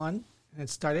And it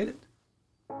started.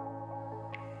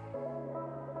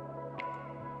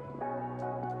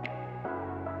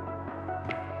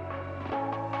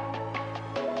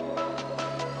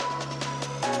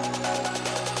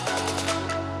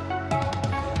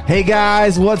 Hey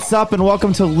guys, what's up and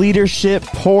welcome to Leadership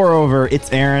Pour Over.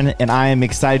 It's Aaron and I am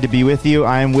excited to be with you.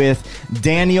 I am with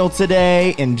Daniel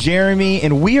today and Jeremy,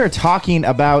 and we are talking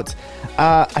about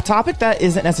a topic that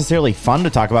isn't necessarily fun to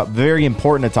talk about, very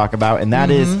important to talk about, and that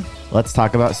is, let's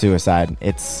talk about suicide.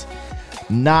 It's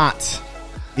not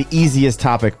the easiest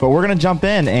topic, but we're going to jump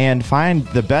in and find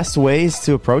the best ways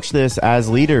to approach this as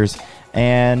leaders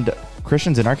and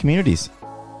Christians in our communities.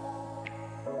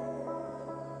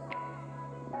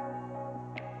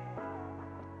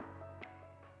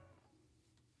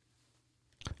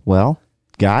 Well,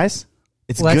 guys,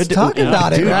 Let's talk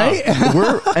about it, right?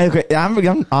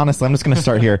 I'm honestly, I'm just going to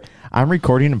start here. I'm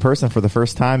recording in person for the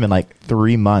first time in like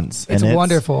 3 months. It's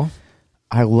wonderful.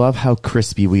 I love how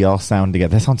crispy we all sound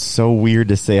together. That sounds so weird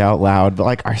to say out loud, but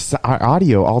like our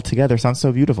audio all together sounds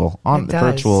so beautiful. On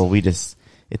virtual, it's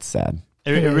sad.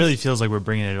 It really feels like we're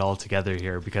bringing it all together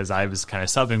here, because I was kind of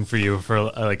subbing for you for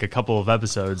like a couple of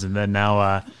episomes, and then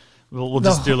now we'll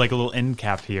just do like a little end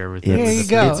cap here with There you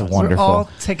go. It's wonderful. We're all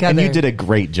together. And you did a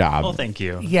great job. Well, thank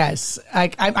you. Yes.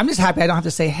 I'm just happy I don't have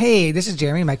to say, hey, this is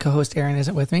Jeremy. My co-host Aaron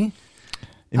isn't with me.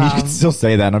 And you can still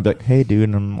say that, and I'll be like, hey, dude,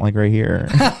 and I'm like right here.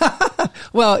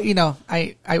 Well, you know,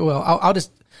 I will. I'll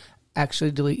just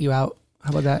actually delete you out. How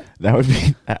about that? That would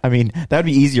be, I mean, that would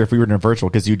be easier if we were in a virtual,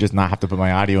 because you'd just not have to put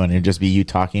my audio in. It'd just be you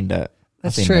talking to.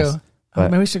 That's true.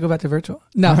 Maybe we should go back to virtual.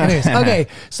 No, anyways. Okay.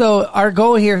 So our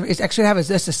goal here is actually to have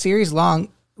this a series long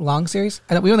series.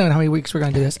 We don't know how many weeks we're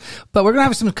going to do this, but we're going to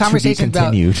have some conversation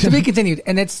to be continued.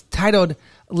 And it's titled,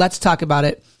 Let's Talk About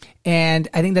It. And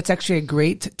I think that's actually a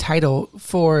great title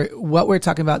for what we're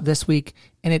talking about this week.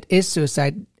 And it is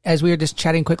suicide. As we were just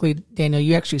chatting quickly, Daniel,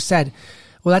 you actually said,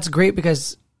 well, that's great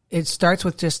because it starts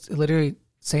with just literally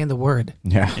saying the word.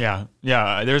 Yeah.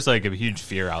 There's like a huge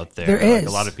fear out there. There is. Like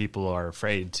a lot of people are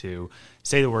afraid to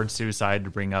say the word suicide,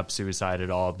 to bring up suicide at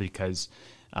all, because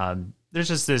there's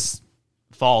just this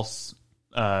false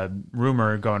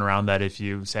rumor going around that if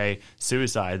you say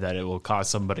suicide, that it will cause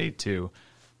somebody to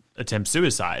attempt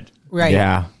suicide. Right.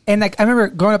 Yeah. And like I remember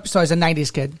growing up, so I was a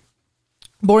 90s kid,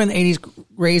 born in the 80s,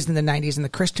 raised in the 90s in the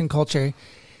Christian culture.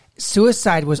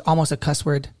 Suicide was almost a cuss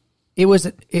word. It was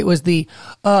the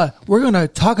we're going to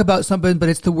talk about something, but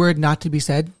it's the word not to be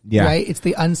said. Yeah. Right. It's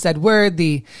the unsaid word.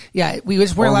 We just weren't allowed to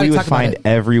talk about it. We would find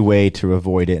every way to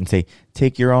avoid it and say,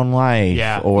 take your own life.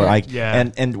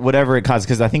 And whatever it causes.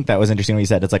 Because I think that was interesting when you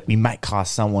said, it's like we might cause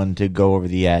someone to go over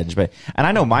the edge. And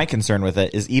I know my concern with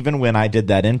it is, even when I did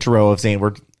that intro of saying,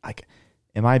 we're like,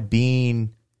 am I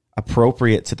being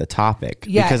appropriate to the topic?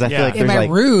 Yeah. Because I feel like am I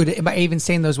rude? Am I even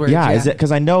saying those words? Yeah. Is it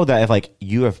because I know that if like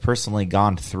you have personally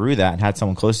gone through that and had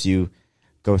someone close to you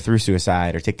go through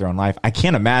suicide or take their own life, I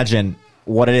can't imagine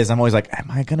what it is. I'm always like, am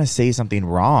I going to say something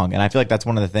wrong? And I feel like that's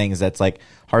one of the things that's like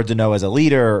hard to know as a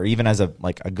leader, or even as a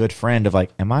good friend, of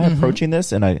like, am I approaching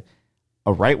this in a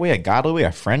right way, a godly way,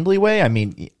 a friendly way? I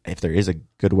mean, if there is a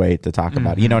good way to talk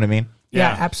about it, you know what I mean?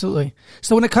 Yeah, absolutely.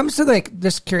 So when it comes to like,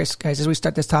 just curious guys, as we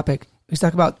start this topic, we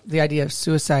talk about the idea of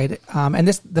suicide, and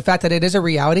the fact that it is a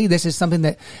reality. This is something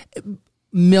that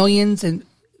millions and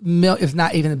if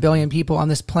not even a billion people on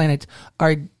this planet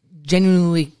are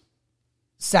genuinely,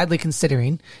 sadly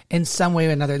considering in some way or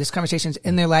another. This conversation's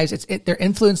in their lives. They're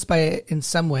influenced by it in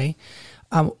some way.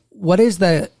 What was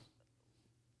the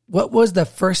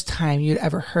first time you'd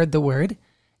ever heard the word,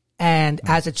 and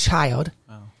as a child,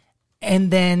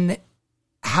 and then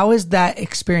how has that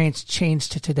experience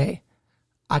changed to today?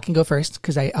 I can go first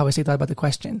because I obviously thought about the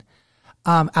question.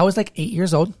 I was like 8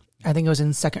 years old. I think it was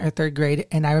in second or third grade.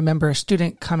 And I remember a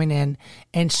student coming in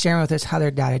and sharing with us how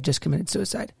their dad had just committed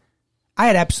suicide. I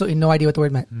had absolutely no idea what the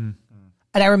word meant. And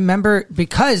I remember,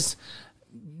 because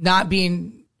not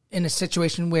being in a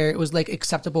situation where it was like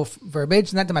acceptable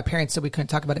verbiage, not that my parents said we couldn't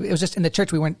talk about it. It was just in the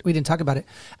church. We didn't talk about it.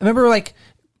 I remember like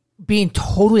being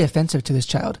totally offensive to this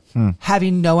child,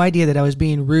 having no idea that I was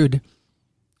being rude.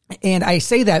 And I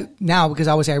say that now because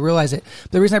obviously I realize it.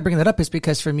 The reason I bring that up is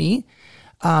because for me,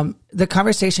 the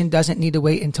conversation doesn't need to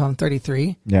wait until I'm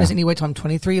 33. Yeah. Doesn't need to wait until I'm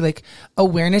 23. Like,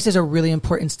 awareness is a really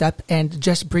important step, and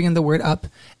just bringing the word up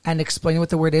and explaining what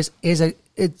the word is it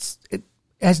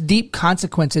has deep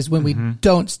consequences when we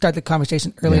don't start the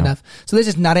conversation early enough. So this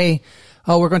is not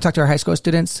we're going to talk to our high school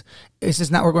students. This is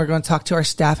not what we're going to talk to our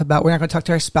staff about. We're not going to talk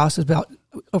to our spouses about.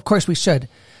 Of course we should,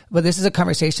 but this is a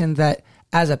conversation that,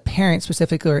 as a parent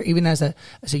specifically, or even as a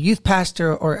youth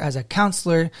pastor or as a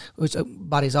counselor, which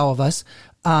embodies all of us,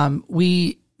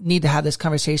 we need to have this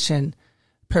conversation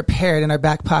prepared in our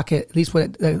back pocket, at least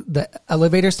what the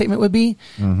elevator statement would be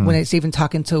when it's even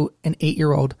talking to an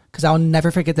 8-year-old. Cause I'll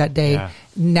never forget that day. Yeah.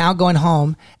 Now going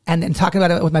home and talking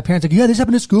about it with my parents, like, yeah, this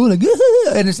happened at school. Like,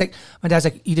 and it's like, my dad's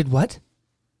like, you did what?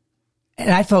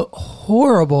 And I felt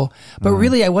horrible, but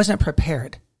really I wasn't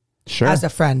prepared as a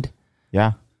friend.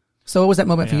 Yeah. So what was that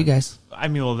moment for you guys? I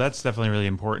mean, well, that's definitely really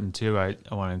important too. I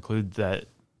want to include that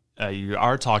you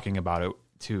are talking about it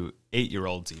to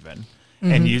 8-year-olds even.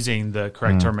 And using the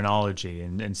correct terminology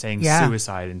and saying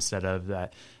suicide instead of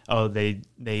that, oh, they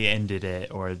ended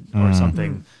it or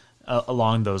something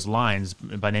along those lines.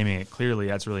 By naming it clearly,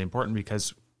 that's really important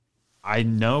because I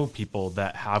know people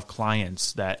that have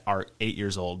clients that are 8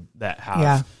 years old that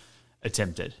have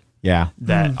attempted,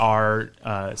 that are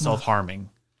self-harming.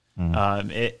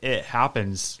 It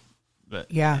happens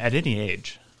at any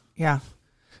age. Yeah.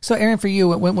 So Aaron, for you,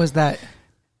 when was that?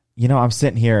 You know, I'm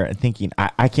sitting here thinking,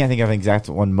 I can't think of an exact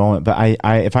one moment, but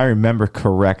I if I remember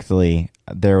correctly,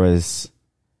 there was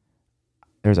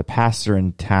a pastor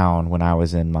in town when I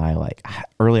was in my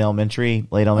early elementary,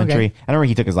 late elementary. Okay. I don't remember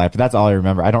he took his life, but that's all I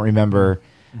remember. I don't remember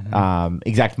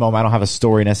exact moment. I don't have a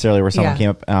story necessarily where someone came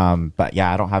up. But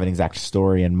yeah, I don't have an exact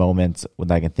story and moment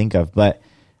that I can think of. But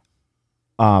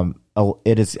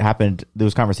it has happened.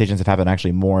 Those conversations have happened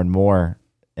actually more and more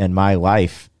in my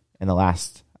life in the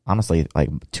last, honestly,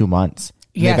 2 months.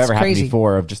 Yeah, they've ever crazy. happened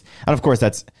before. And of course,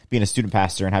 that's being a student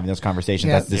pastor and having those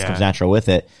conversations. This comes natural with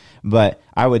it. But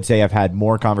I would say I've had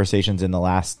more conversations in the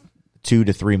last 2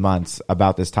 to 3 months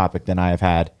about this topic than I have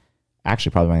had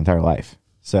actually probably my entire life.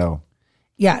 So,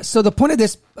 yeah. So the point of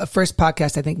this first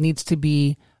podcast, I think, needs to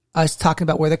be us talking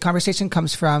about where the conversation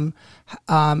comes from.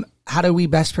 How do we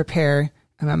best prepare?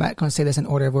 And I'm not going to say this in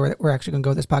order of where we're actually going to go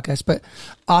with this podcast, but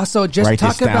also just write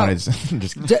talk this down.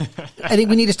 about. I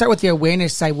think we need to start with the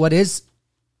awareness side. What is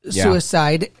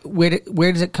suicide? Where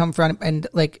does it come from? And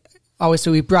always,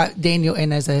 so we brought Daniel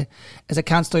in as a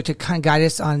counselor to kind of guide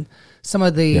us on some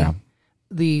of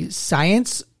the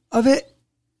science of it,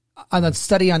 on the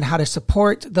study on how to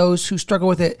support those who struggle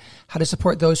with it, how to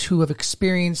support those who have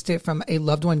experienced it from a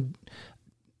loved one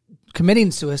committing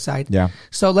suicide. Yeah.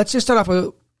 So let's just start off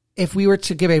with, if we were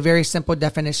to give a very simple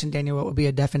definition, Daniel, what would be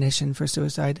a definition for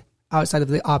suicide outside of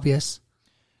the obvious?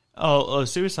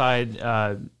 Suicide,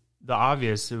 the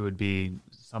obvious, it would be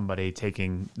somebody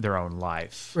taking their own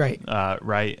life. Right.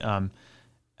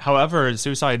 However,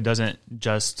 suicide doesn't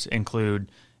just include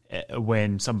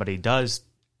when somebody does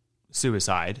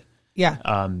suicide.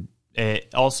 Yeah.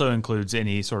 It also includes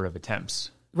any sort of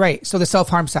attempts. Right. So the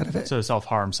self-harm side of it. So the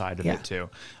self-harm side of it too.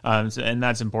 And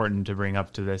that's important to bring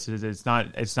up to this. It's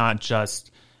not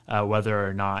just whether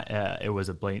or not it was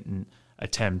a blatant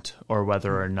attempt or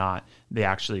whether or not they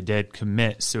actually did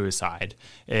commit suicide.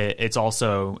 It's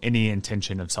also any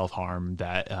intention of self-harm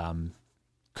that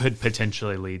could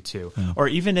potentially lead to, or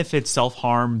even if it's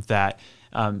self-harm that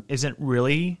isn't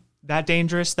really that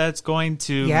dangerous, that's going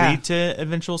to lead to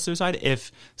eventual suicide.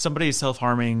 If somebody is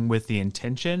self-harming with the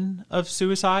intention of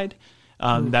suicide,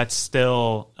 that's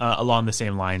still along the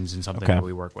same lines and something that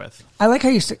we work with. I like how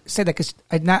you say that, because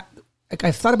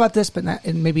I've thought about this, but not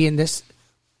maybe in this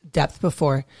depth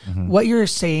before. What you're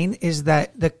saying is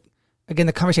that the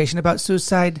conversation about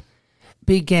suicide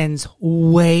begins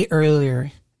way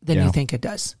earlier than you think it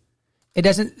does. It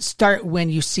doesn't start when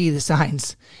you see the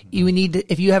signs. You need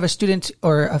to, if you have a student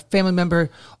or a family member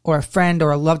or a friend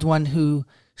or a loved one who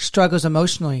struggles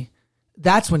emotionally,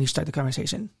 that's when you start the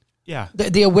conversation. Yeah.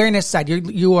 The awareness side,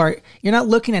 you're not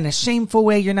looking in a shameful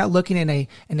way. You're not looking in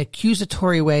an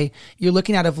accusatory way. You're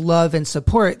looking out of love and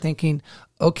support, thinking,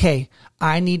 okay,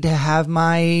 I need to have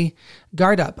my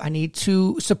guard up. I need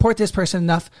to support this person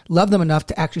enough, love them enough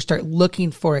to actually start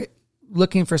looking for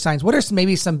signs. What are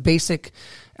maybe some basic,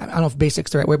 I don't know if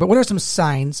basic's the right word, but what are some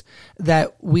signs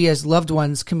that we as loved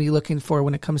ones can be looking for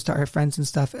when it comes to our friends and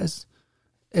stuff as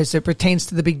it pertains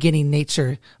to the beginning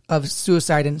nature of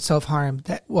suicide and self-harm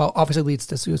that, obviously leads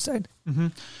to suicide?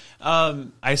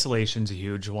 Isolation's a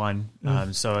huge one.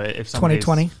 So if somebody's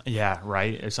 2020,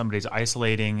 if somebody's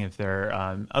isolating, if there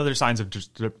are other signs of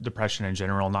just depression in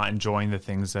general, not enjoying the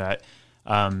things that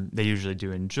they usually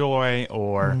do enjoy,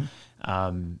 or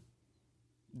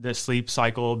the sleep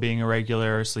cycle being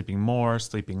irregular, sleeping more,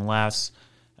 sleeping less,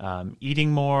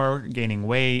 eating more, gaining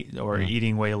weight, or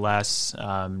eating way less,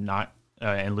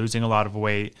 and losing a lot of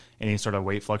weight, any sort of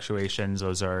weight fluctuations,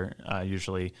 those are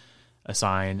usually a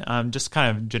sign. Just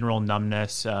kind of general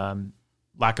numbness,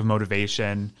 lack of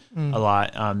motivation, a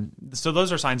lot. So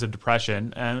those are signs of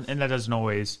depression, and that doesn't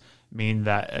always mean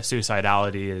that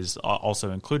suicidality is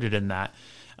also included in that.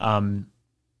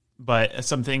 But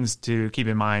some things to keep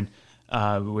in mind,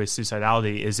 with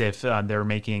suicidality is if they're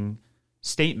making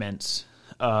statements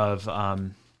of,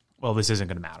 well, this isn't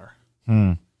going to matter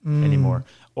anymore.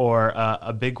 Or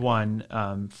a big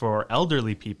one for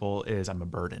elderly people is I'm a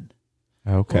burden.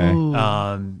 Okay.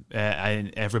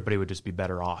 Everybody would just be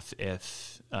better off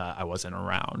if I wasn't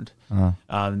around.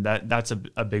 That's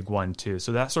a big one too.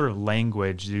 So that sort of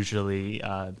language usually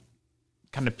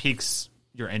kind of piques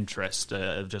your interest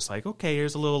of just like, okay,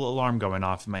 here's a little alarm going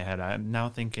off in my head. I'm now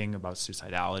thinking about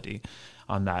suicidality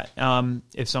on that.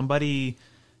 If somebody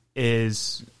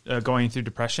is going through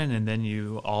depression and then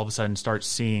you all of a sudden start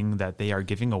seeing that they are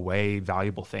giving away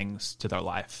valuable things to their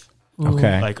life.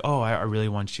 Okay. Like, oh, I really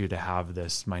want you to have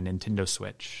my Nintendo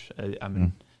Switch.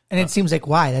 And it seems like,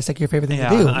 why? That's like your favorite thing to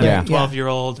do. I'm a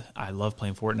 12-year-old. I love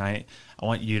playing Fortnite. I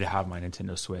want you to have my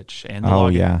Nintendo Switch. And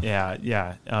yeah. I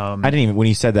didn't even, when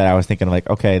you said that, I was thinking like,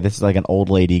 okay, this is like an old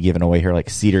lady giving away her like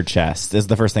cedar chest. This is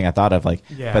the first thing I thought of. Like,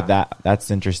 but that's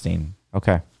interesting.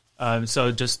 Okay.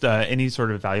 So just any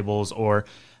sort of valuables or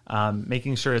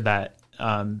making sure that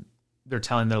they're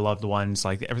telling their loved ones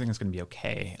like everything's going to be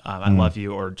okay. I love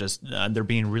you, or just they're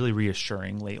being really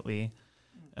reassuring lately.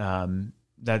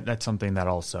 That's something that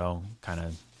also kind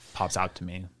of pops out to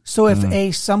me. So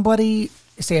if somebody,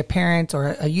 say a parent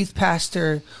or a youth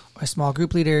pastor or a small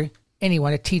group leader,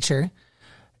 anyone, a teacher,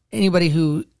 anybody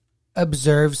who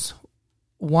observes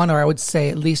one, or I would say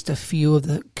at least a few of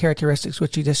the characteristics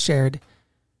which you just shared,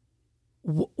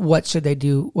 what should they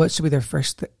do? What should be their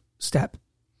first step?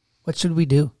 What should we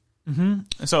do?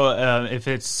 Mm-hmm. So if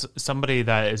it's somebody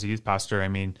that is a youth pastor, I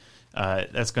mean,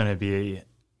 that's going to be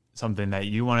something that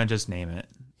you want to just name it.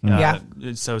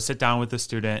 So sit down with the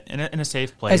student in a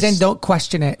safe place. As in, don't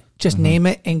question it. Just name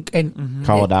it and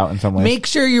call it out in some way. Make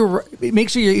sure you're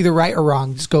either right or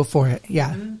wrong. Just go for it.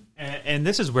 Yeah. Mm-hmm. And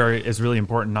this is where it's really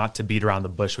important not to beat around the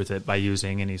bush with it by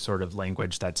using any sort of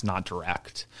language that's not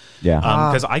direct. Yeah.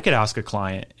 Because I could ask a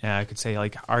client, and I could say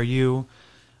like, are you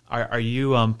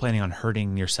planning on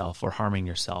hurting yourself or harming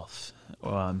yourself,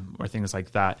 or things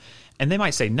like that? And they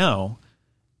might say no.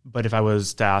 But if I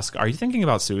was to ask, are you thinking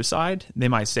about suicide? They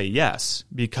might say yes,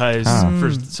 because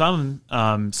for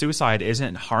some, suicide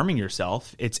isn't harming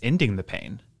yourself; it's ending the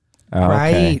pain. Oh,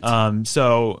 okay. Right.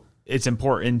 So it's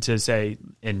important to say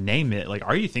and name it. Like,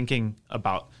 are you thinking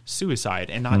about suicide,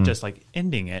 and not just like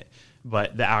ending it,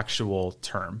 but the actual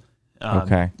term?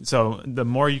 Okay. So the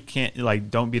more you can't, like,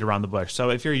 don't beat around the bush.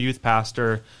 So if you're a youth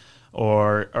pastor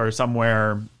or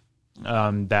somewhere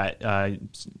that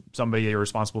somebody you're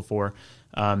responsible for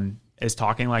is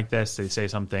talking like this, they say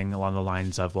something along the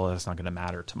lines of, well, that's not going to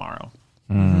matter tomorrow.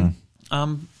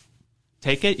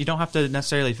 Take it. You don't have to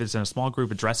necessarily, if it's in a small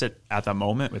group, address it at that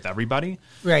moment with everybody.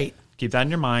 Right. Keep that in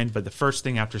your mind. But the first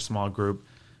thing after small group,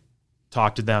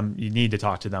 talk to them. You need to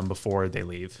talk to them before they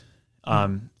leave.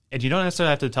 And you don't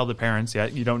necessarily have to tell the parents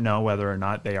yet. You don't know whether or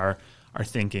not they are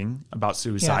thinking about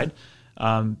suicide.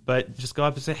 But just go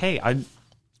up and say, hey, I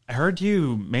heard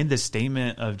you made this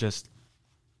statement of just,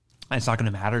 it's not going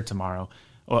to matter tomorrow.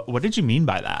 What did you mean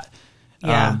by that?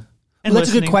 Yeah. And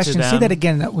that's a good question. Say that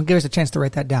again. That will give us a chance to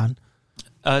write that down.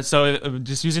 So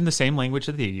just using the same language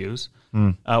that they use.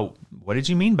 What did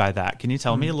you mean by that? Can you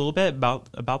tell me a little bit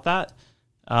about that?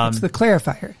 It's the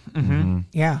clarifier.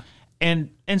 Yeah. And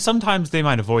sometimes they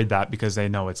might avoid that because they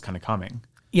know it's kind of coming.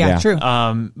 Yeah, true.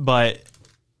 But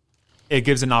it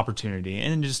gives an opportunity,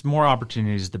 and just more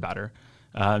opportunities, the better,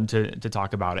 to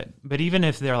talk about it. But even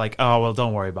if they're like, oh, well,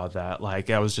 don't worry about that. Like,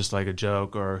 that was just like a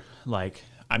joke, or like,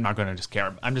 I'm not going to just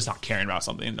care. I'm just not caring about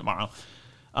something tomorrow.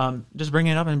 Just bring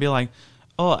it up and be like,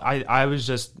 oh, I was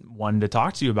just wanting to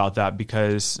talk to you about that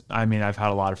because, I mean, I've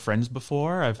had a lot of friends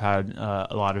before. I've had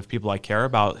a lot of people I care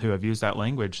about who have used that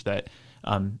language that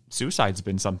suicide's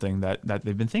been something that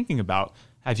they've been thinking about.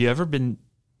 Have you ever been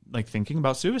like thinking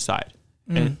about suicide?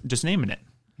 And just naming it.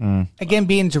 Again,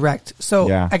 being direct. So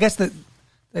I guess the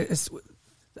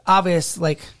obvious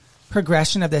like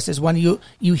progression of this is when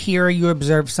you hear or you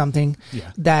observe something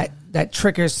that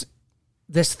triggers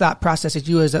this thought process as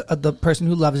you as the person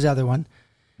who loves the other one.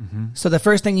 So the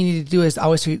first thing you need to do is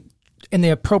always, in the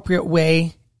appropriate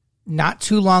way, not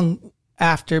too long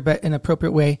after, but in an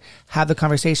appropriate way, have the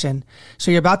conversation.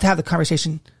 So you're about to have the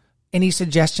conversation. Any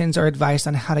suggestions or advice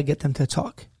on how to get them to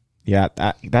talk? Yeah,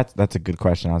 that's a good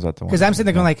question. I was about to, because I'm sitting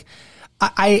there going like,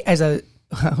 I as a,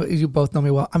 you both know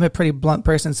me well, I'm a pretty blunt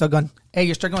person. So going, hey,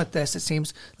 you're struggling with this, it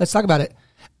seems. Let's talk about it.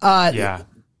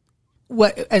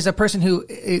 What, as a person who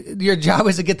your job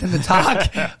is to get them to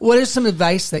talk, what is some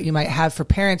advice that you might have for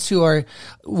parents who are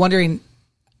wondering?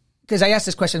 Because I asked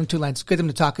this question in two lines: get them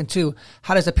to talk, and two,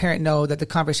 how does a parent know that the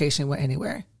conversation went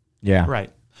anywhere? Yeah,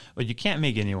 right. But you can't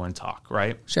make anyone talk,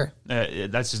 right? Sure.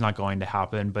 That's just not going to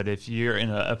happen. But if you're in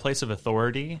a place of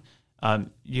authority,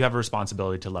 you have a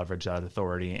responsibility to leverage that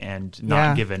authority and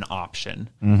not give an option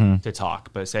to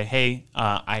talk, but say, hey,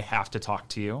 I have to talk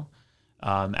to you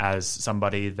as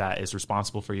somebody that is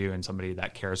responsible for you and somebody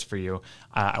that cares for you.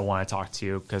 I want to talk to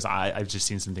you because I've just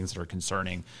seen some things that are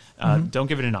concerning. Don't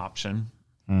give it an option.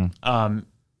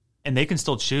 And they can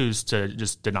still choose to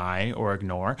just deny or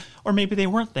ignore, or maybe they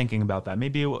weren't thinking about that.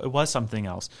 Maybe it was something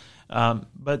else.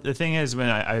 But the thing is, when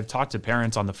I've talked to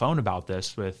parents on the phone about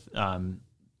this with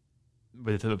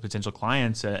potential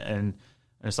clients, and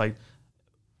it's like,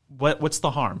 what's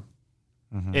the harm?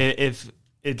 If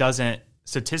it doesn't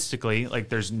statistically, like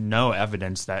there's no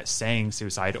evidence that saying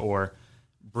suicide or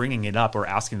bringing it up or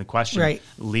asking the question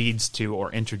leads to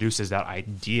or introduces that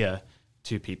idea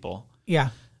to people. Yeah.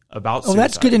 About suicide. Oh,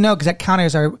 that's good to know, because that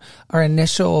counters our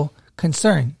initial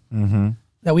concern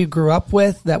that we grew up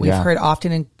with, that we've heard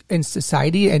often in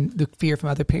society, and the fear from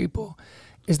other people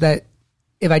is that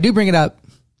if I do bring it up.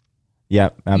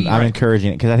 I'm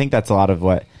encouraging it, because I think that's a lot of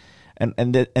what,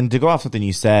 and to go off something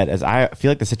you said, as I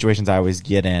feel like the situations I always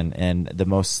get in, and the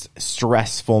most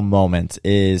stressful moment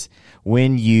is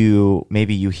when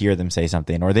maybe you hear them say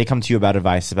something, or they come to you about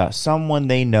advice about someone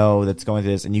they know that's going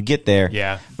through this, and you get there.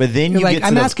 Yeah. But then you're like,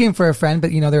 I'm asking for a friend,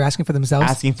 but they're asking for themselves.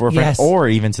 Asking for a friend, or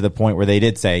even to the point where they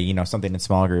did say, something in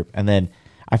small group. And then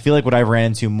I feel like what I've ran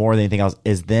into more than anything else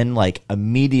is then like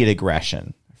immediate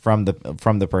aggression from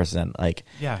the person. Like,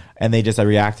 and they just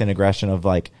react in aggression of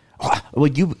like, well,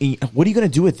 what are you going to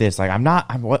do with this? Like, I'm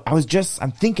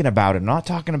thinking about it. I'm not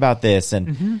talking about this.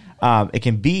 And it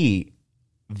can be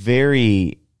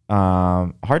very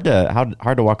hard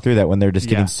to walk through that when they're just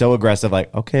getting so aggressive.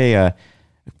 Like, okay,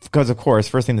 because of course,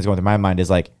 first thing that's going through my mind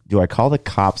is like, do I call the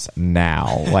cops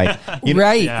now? Like,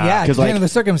 because like the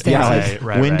circumstances.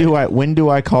 When do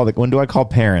I call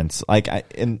parents? Like,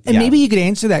 and maybe you could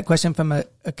answer that question from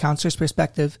a counselor's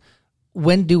perspective.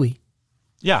 When do we?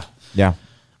 Yeah.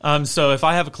 So if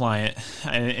I have a client,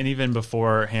 and even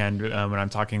beforehand, when I'm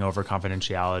talking over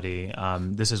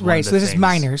confidentiality, this is one of the this things. Is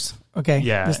minors. Okay.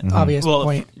 Yeah. This obvious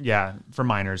point. For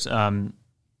minors.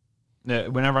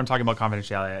 Whenever I'm talking about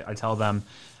confidentiality, I tell them,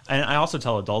 and I also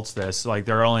tell adults this, like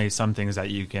there are only some things that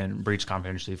you can breach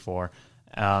confidentiality for.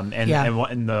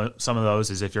 Some of those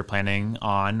is if you're planning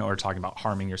on or talking about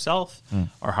harming yourself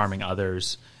or harming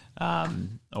others,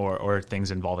 or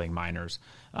things involving minors.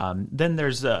 Then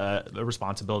there's a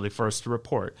responsibility for us to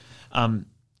report.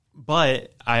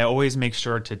 But I always make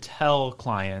sure to tell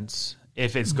clients,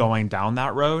 if it's going down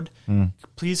that road,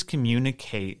 please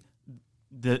communicate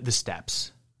the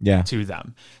steps to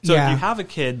them. So if you have a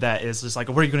kid that is just like,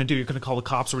 what are you going to do? You're going to call the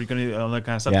cops, or are you going to do all that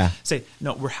kind of stuff? Say,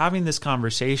 no, we're having this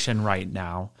conversation right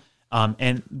now.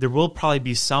 And there will probably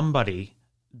be somebody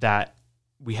that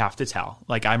we have to tell.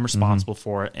 Like, I'm responsible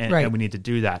for it, and we need to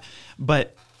do that.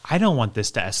 But I don't want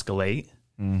this to escalate.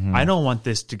 I don't want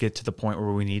this to get to the point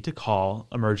where we need to call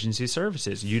emergency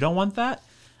services. You don't want that?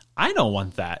 I don't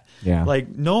want that. Like,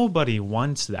 nobody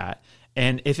wants that.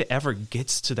 And if it ever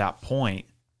gets to that point,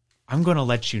 I'm going to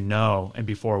let you know and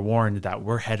be forewarned that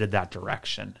we're headed that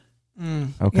direction.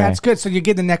 Okay. Yeah, it's good. So you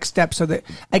get the next step. So that,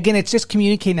 again, it's just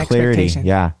communicating clarity.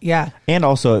 Expectation. Yeah. And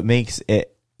also it makes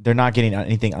it, they're not getting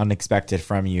anything unexpected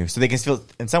from you. So they can still,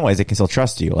 in some ways, they can still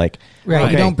trust you. Like,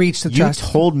 okay, you don't breach the trust. You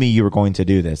told me you were going to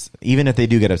do this. Even if they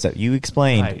do get upset, you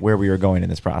explained where we were going in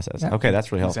this process. Yeah. Okay,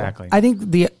 that's really helpful. Exactly. I think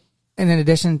and in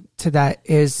addition to that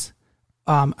is,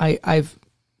 I've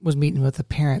was meeting with a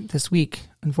parent this week,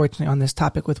 unfortunately, on this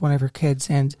topic with one of her kids.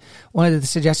 And one of the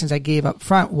suggestions I gave up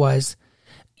front was,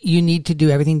 you need to do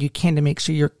everything you can to make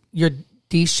sure you're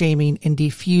de-shaming and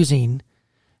defusing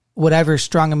whatever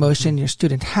strong emotion your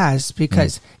student has.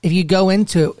 Because if you go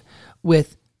into it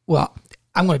with, well,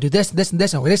 I'm going to do this, this, and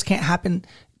this, or this can't happen,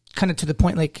 kind of to the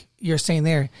point like you're saying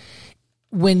there,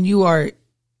 when you are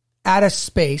at a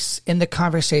space in the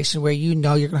conversation where you're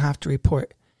going to have to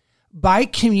report, by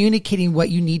communicating what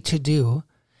you need to do,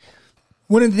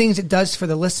 one of the things it does for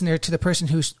the listener, to the person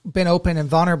who's been open and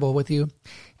vulnerable with you,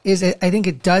 is I think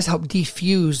it does help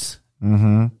diffuse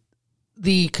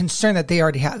the concern that they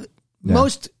already have. Yeah.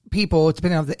 Most people,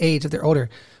 depending on the age, if they're older,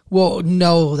 will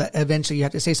know that eventually you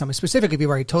have to say something specific if you've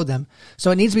already told them. So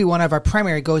it needs to be one of our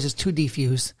primary goals, is to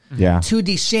diffuse, to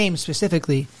de-shame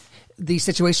specifically the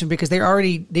situation, because we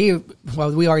already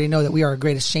know that we are a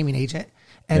greatest shaming agent.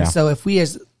 And so if we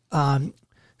as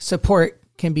support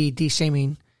can be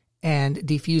de-shaming and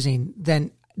defusing,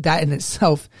 then that in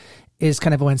itself is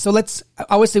kind of a win. So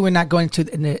obviously we're not going to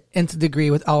the nth degree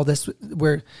with all this.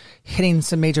 We're hitting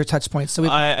some major touch points. So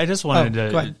I just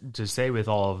wanted to say with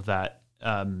all of that,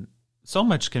 so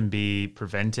much can be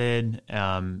prevented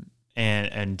and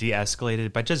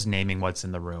de-escalated by just naming what's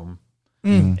in the room.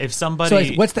 If somebody, so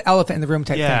it's, what's the elephant in the room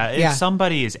type thing? If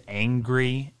somebody is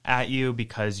angry at you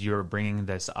because you're bringing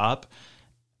this up,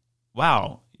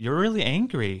 wow, you're really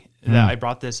angry that I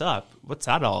brought this up. What's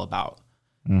that all about?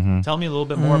 Tell me a little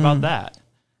bit more about that.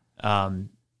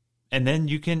 And then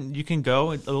you can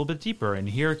go a little bit deeper and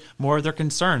hear more of their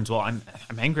concerns. Well, I'm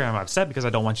angry, I'm upset because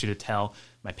I don't want you to tell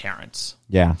my parents.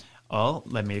 Yeah. Well,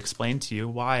 let me explain to you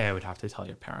why I would have to tell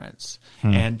your parents.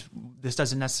 And this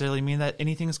doesn't necessarily mean that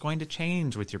anything is going to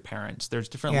change with your parents. There's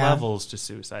different levels to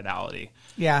suicidality.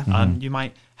 Yeah. You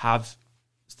might have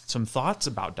some thoughts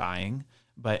about dying,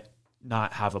 but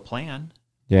not have a plan.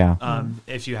 Yeah.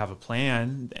 If you have a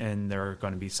plan, and there are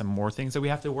going to be some more things that we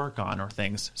have to work on or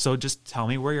things. So just tell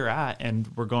me where you're at, and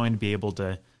we're going to be able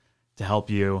to help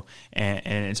you. And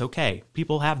it's okay.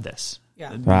 People have this.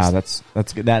 Yeah. Wow, that's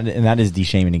good. That is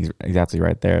de-shaming exactly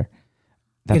right there.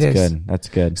 That's good. That's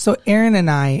good. So Aaron and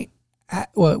I,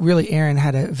 Aaron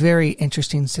had a very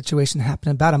interesting situation happen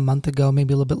about a month ago,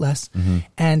 maybe a little bit less.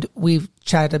 And we've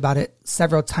chatted about it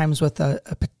several times with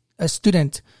a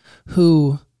student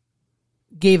who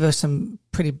gave us some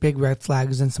pretty big red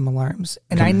flags and some alarms.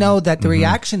 And I know that the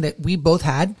reaction that we both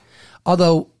had,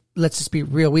 although let's just be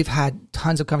real, we've had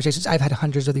tons of conversations. I've had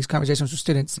hundreds of these conversations with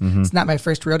students. It's not my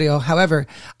first rodeo. However,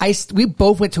 we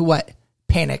both went to what?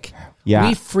 Panic. Yeah.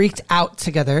 We freaked out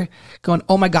together going,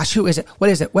 oh my gosh, who is it? What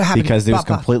is it? What happened? Because it was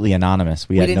completely anonymous.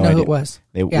 We had didn't no know idea. who it was.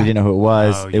 We didn't know who it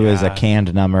was. Oh, it was a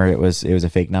canned number. It was a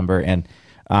fake number. And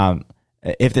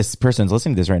if this person's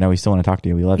listening to this right now, we still want to talk to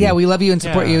you. We love you. Yeah, we love you and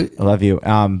support you. I love you.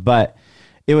 But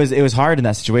it was hard in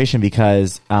that situation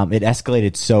because it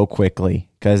escalated so quickly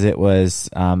because it was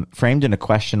framed in a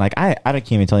question. Like I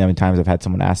can't even tell you how many times I've had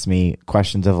someone ask me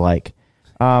questions of like,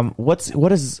 what's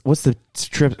the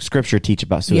scripture teach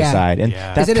about suicide? And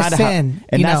that's is it a kind of sin?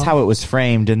 That's how it was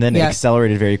framed, and then it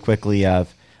accelerated very quickly.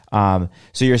 Of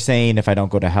so you're saying if I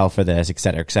don't go to hell for this, et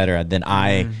cetera, then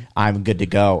I'm good to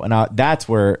go. And that's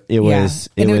where it was.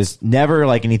 It was never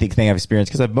like anything I've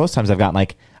experienced because most times I've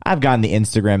gotten the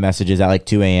Instagram messages at like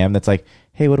 2 a.m. That's like,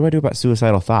 hey, what do I do about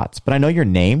suicidal thoughts? But I know your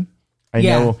name. I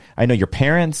know your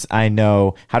parents. I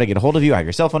know how to get a hold of you. I have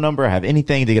your cell phone number. I have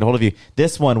anything to get a hold of you.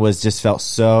 This one just felt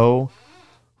so.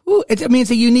 Ooh,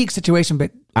 it's a unique situation,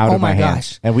 but out of my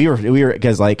gosh. Gosh. And we were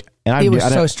because like, and it was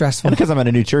so stressful. And because I'm at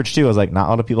a new church too, I was like, not a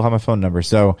lot of people have my phone number.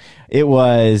 So it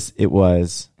was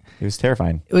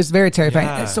terrifying. It was very terrifying.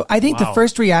 Yeah. So I think the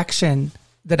first reaction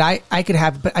that I could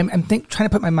have, but I'm trying to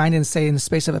put my mind in, say, in the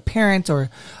space of a parent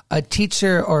or a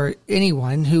teacher or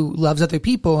anyone who loves other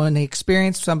people and they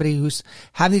experience somebody who's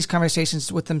having these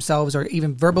conversations with themselves or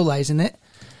even verbalizing it,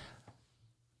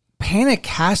 panic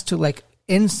has to like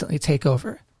instantly take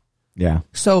over. Yeah.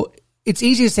 So it's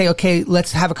easy to say, okay,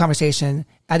 let's have a conversation.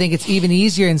 I think it's even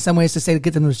easier in some ways to say to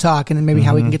get them to talk, and then maybe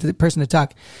how we can get the person to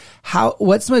talk.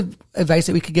 What's some advice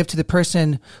that we could give to the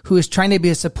person who is trying to be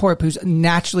a support, but who's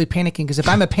naturally panicking? Because if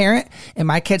I'm a parent and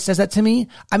my kid says that to me,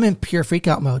 I'm in pure freak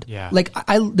out mode. Yeah. Like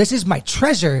this is my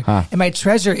treasure, and my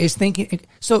treasure is thinking.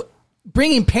 So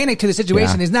bringing panic to the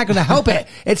situation is not going to help it.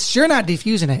 It's sure not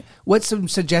diffusing it. What's some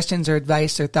suggestions or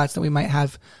advice or thoughts that we might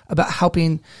have about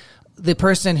helping the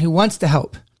person who wants to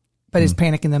help, but is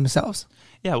panicking themselves?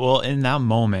 Yeah, well, in that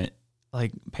moment,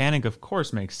 like panic, of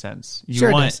course, makes sense.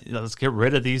 Let's get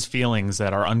rid of these feelings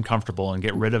that are uncomfortable and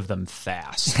get rid of them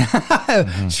fast.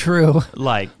 True.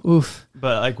 Like, oof.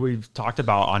 But like we've talked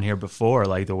about on here before,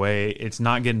 like the way it's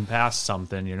not getting past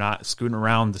something, you're not scooting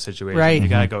around the situation. Right. You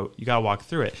gotta walk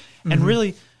through it. And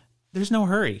really, there's no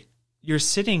hurry. You're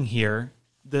sitting here.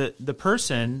 The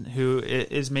person who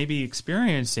is maybe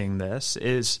experiencing this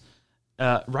is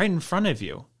right in front of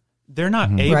you. They're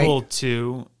not able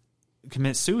to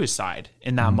commit suicide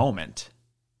in that moment.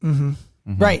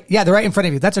 Right. Yeah, they're right in front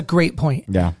of you. That's a great point.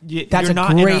 Yeah. That's you're a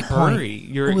not great in a hurry.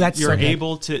 point. You're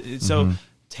able to. So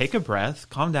take a breath,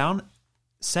 calm down,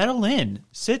 settle in,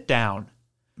 sit down.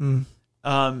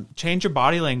 Change your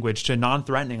body language to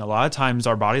non-threatening. A lot of times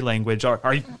our body language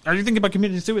are you thinking about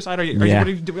committing suicide?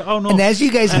 Oh no. And as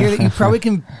you guys hear that, you probably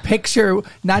can picture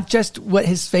not just what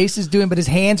his face is doing, but his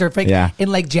hands are in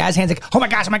like jazz hands, like, oh my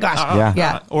gosh.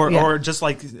 Or just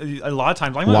like a lot of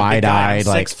times I'm wide-eyed,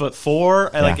 like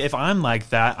 6'4". Like if I'm like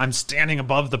that, I'm standing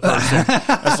above the person.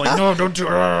 It's like, no, don't do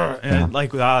it. And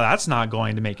like that's not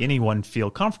going to make anyone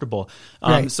feel comfortable.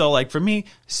 So like for me,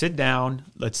 sit down,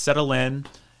 let's settle in.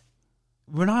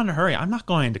 We're not in a hurry. I'm not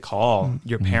going to call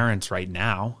your parents right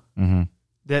now.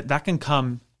 That can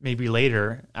come maybe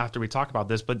later after we talk about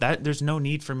this, but there's no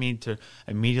need for me to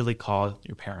immediately call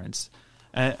your parents.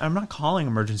 And I'm not calling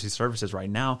emergency services right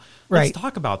now. Right. Let's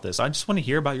talk about this. I just want to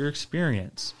hear about your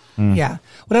experience. Yeah.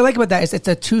 What I like about that is it's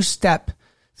a 2-step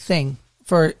thing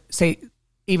for, say,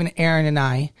 even Aaron and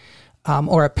I,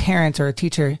 or a parent or a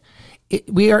teacher.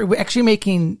 We're actually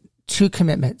making 2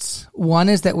 commitments. One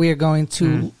is that we are going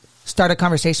to start a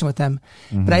conversation with them.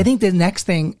 But I think the next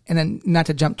thing, and then not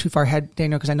to jump too far ahead,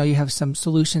 Daniel, because I know you have some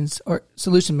solutions or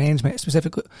solution management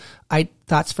specifically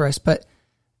thoughts for us, but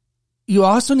you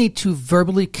also need to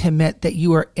verbally commit that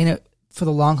you are in it for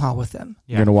the long haul with them.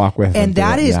 You're going to walk with them. And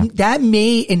that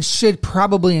may and should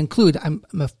probably include, I'm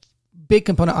a big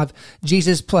component of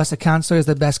Jesus plus a counselor is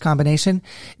the best combination.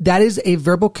 That is a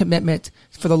verbal commitment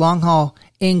for the long haul,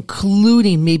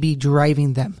 including maybe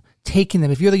driving them, taking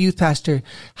them. If you're the youth pastor,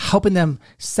 helping them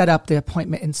set up the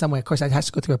appointment in some way. Of course, that has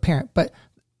to go through a parent, but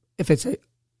if it's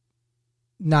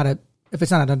not an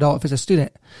adult, if it's a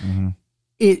student,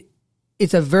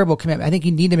 it's a verbal commitment. I think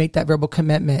you need to make that verbal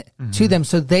commitment to them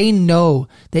so they know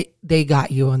that they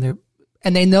got you on their,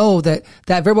 and they know that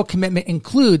verbal commitment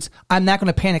includes, I'm not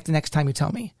going to panic the next time you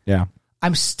tell me. Yeah.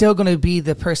 I'm still going to be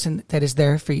the person that is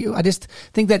there for you. I just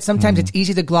think that sometimes it's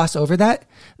easy to gloss over that,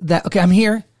 okay, I'm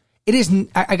here. It isn't,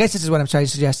 I guess this is what I'm trying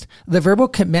to suggest. The verbal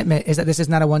commitment is that this is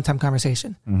not a one-time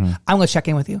conversation. I'm going to check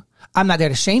in with you. I'm not there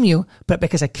to shame you, but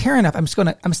because I care enough, I'm still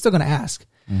going to ask.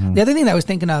 The other thing that I was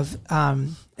thinking of,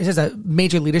 this is a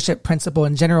major leadership principle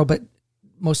in general, but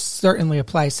most certainly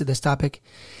applies to this topic,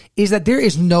 is that there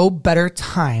is no better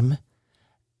time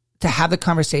to have the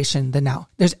conversation than now.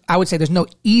 I would say there's no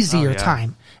easier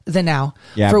time than now.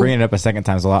 Yeah, bringing it up a second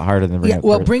time is a lot harder than bringing it up.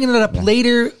 Well, bringing it up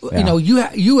later,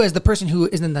 you as the person who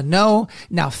is in the know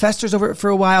now festers over it for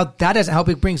a while. That doesn't help.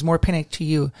 It brings more panic to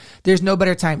you. There's no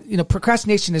better time.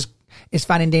 Procrastination is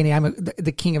fine and dandy. I'm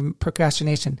the king of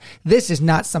procrastination. This is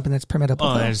not something that's permissible.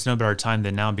 Oh, there's no better time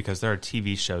than now because there are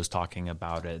TV shows talking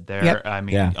about it.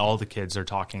 All the kids are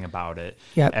talking about it.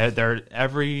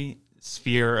 Every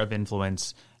sphere of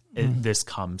influence, this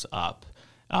comes up.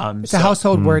 It's a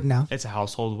household word now. It's a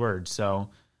household word. So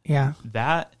yeah,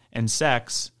 that and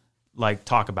sex,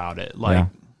 talk about it.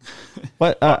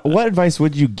 What advice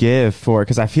would you give for?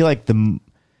 Because I feel like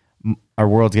our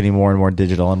world's getting more and more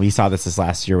digital, and we saw this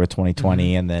last year with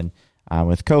 2020, and then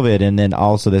with COVID, and then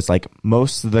also this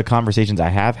most of the conversations I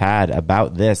have had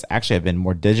about this actually have been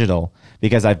more digital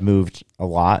because I've moved a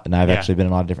lot and I've actually been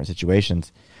in a lot of different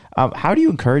situations. How do you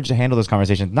encourage to handle those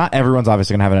conversations? Not everyone's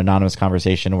obviously going to have an anonymous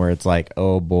conversation where it's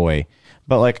oh boy,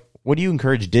 but what do you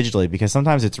encourage digitally? Because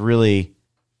sometimes it's really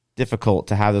difficult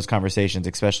to have those conversations,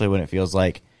 especially when it feels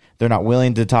like they're not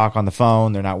willing to talk on the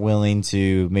phone. They're not willing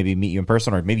to maybe meet you in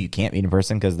person, or maybe you can't meet in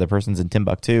person because the person's in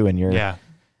Timbuktu and you're...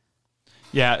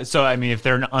 Yeah. So, if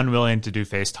they're unwilling to do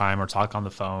FaceTime or talk on the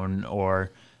phone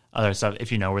or other stuff,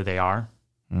 if you know where they are,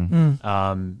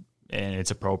 and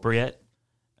it's appropriate,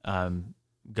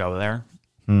 go there.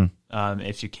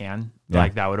 If you can,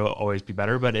 that would always be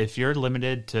better. But if you're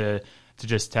limited to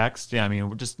just text,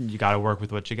 you got to work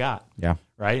with what you got. Yeah.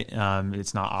 Right.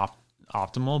 It's not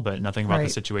optimal, but nothing about the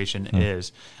situation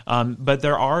is. But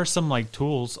there are some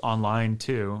tools online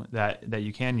too that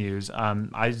you can use.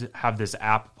 I have this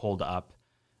app pulled up.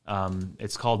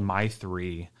 It's called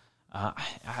My3.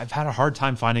 I've had a hard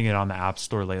time finding it on the App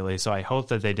Store lately, so I hope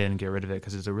that they didn't get rid of it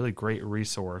because it's a really great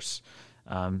resource.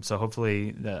 So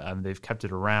hopefully they've kept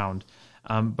it around.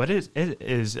 But it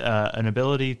is an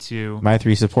ability to...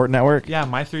 My3 Support Network? Yeah,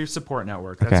 My3 Support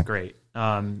Network. That's great.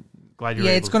 Glad you're able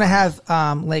it's going to have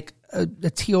a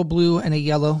teal blue and a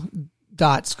yellow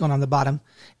dots going on the bottom.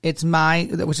 It's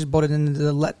which is bolted into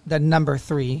the number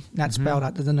 3, not spelled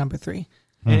out, the number 3.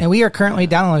 And we are currently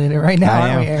downloading it right now,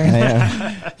 aren't we,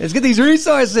 Aaron? Let's get these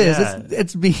resources. Yeah.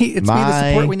 It's be the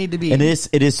support we need to be. And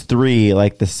it is 3,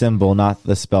 like the symbol, not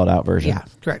the spelled out version. Yeah,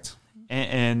 correct.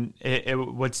 And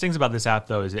what stings about this app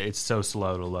though is it's so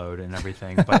slow to load and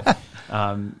everything. But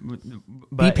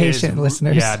be patient,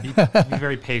 listeners. Yeah, be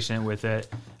very patient with it.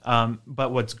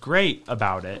 But what's great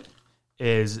about it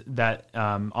is that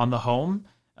on the home.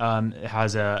 It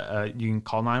has you can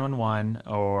call 911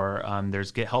 or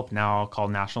there's Get Help Now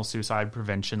called National Suicide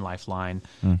Prevention Lifeline.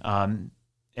 And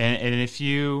if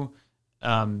you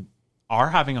are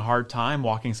having a hard time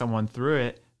walking someone through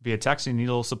it via text and need a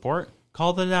little support,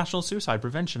 call the National Suicide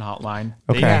Prevention Hotline.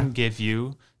 Okay. They can give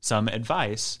you some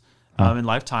advice. In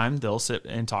lifetime, they'll sit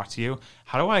and talk to you.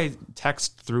 How do I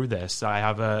text through this? I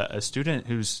have a student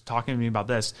who's talking to me about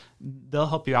this. They'll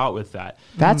help you out with that.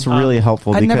 That's really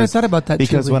helpful. I never thought about that.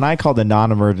 Because when I called a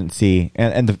non-emergency,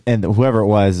 and whoever it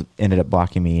was ended up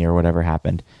blocking me or whatever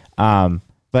happened.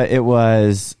 But it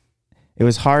was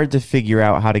hard to figure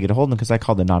out how to get a hold of them because I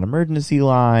called the non-emergency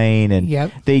line, and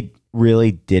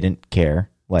really didn't care.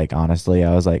 Like, honestly,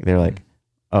 I was like, they're like,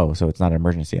 oh, so it's not an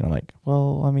emergency. And I'm like,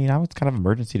 well, I mean, I was kind of an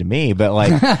emergency to me, but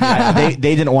like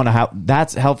they didn't want to have,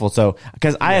 that's helpful. So,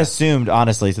 because I assumed,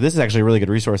 honestly, so this is actually a really good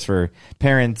resource for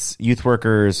parents, youth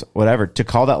workers, whatever, to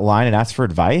call that line and ask for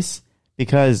advice,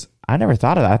 because I never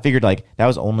thought of that. I figured like that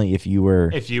was only if you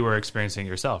were experiencing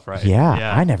yourself, right?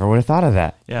 Yeah. I never would have thought of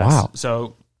that. Yeah. Wow.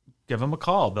 So give them a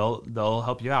call. They'll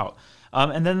help you out.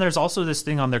 And then there's also this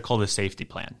thing on there called a safety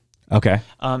plan. Okay.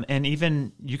 And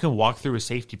even you can walk through a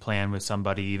safety plan with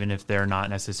somebody, even if they're not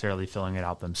necessarily filling it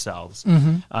out themselves.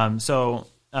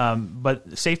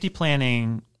 But safety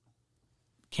planning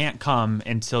can't come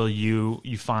until you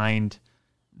find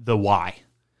the why,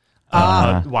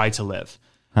 why to live,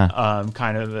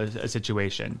 kind of a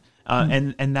situation.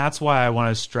 And that's why I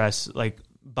want to stress, like,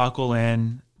 buckle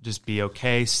in, just be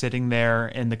okay sitting there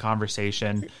in the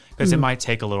conversation, because it might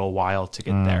take a little while to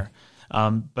get there.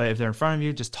 But if they're in front of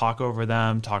you, just talk over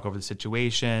them, talk over the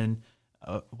situation,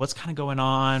 what's kind of going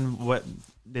on, what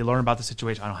they learn about the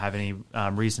situation. I don't have any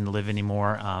reason to live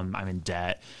anymore. I'm in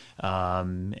debt,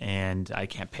 and I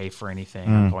can't pay for anything.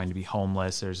 I'm going to be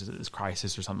homeless. There's this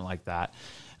crisis or something like that.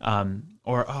 Have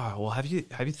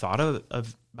you thought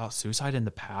about suicide in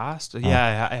the past?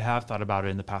 Yeah, I have thought about it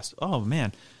in the past. Oh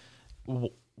man,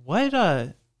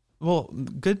 what? Well,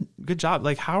 good job.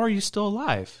 Like, how are you still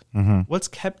alive? What's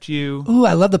kept you? Ooh,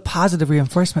 I love the positive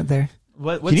reinforcement there.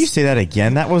 Can you say that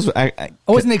again? That was I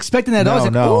wasn't expecting that. I was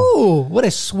like, ooh, what a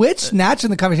switch! Naturally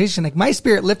in the conversation, like my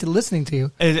spirit lifted listening to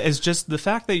you. It's just the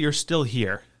fact that you're still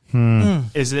here.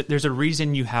 Is that there's a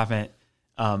reason you haven't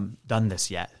done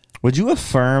this yet? Would you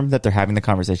affirm that they're having the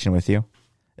conversation with you?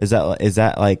 Is that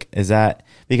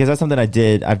because that's something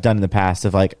I've done in the past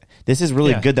of like, this is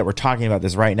really good that we're talking about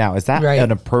this right now. Is that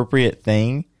an appropriate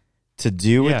thing to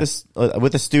do with this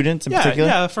with the students in particular?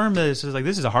 Yeah, affirm this is like,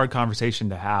 this is a hard conversation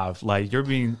to have. Like, you're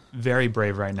being very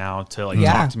brave right now to like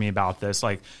talk to me about this.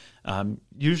 Like,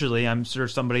 usually I'm sure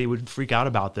somebody would freak out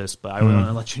about this, but I want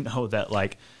to let you know that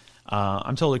like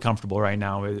I'm totally comfortable right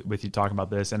now with you talking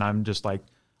about this, and I'm just like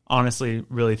honestly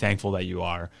really thankful that you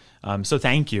are. So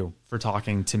thank you for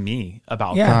talking to me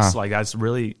about this. Like, that's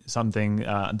really something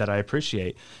that I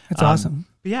appreciate. That's awesome.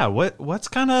 But yeah, what's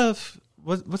kind of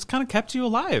kept you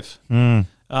alive? I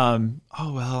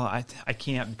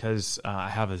can't because I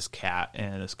have this cat,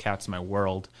 and this cat's my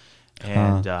world.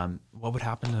 And what would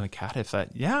happen to the cat if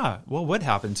what would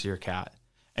happen to your cat?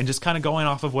 And just kind of going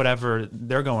off of whatever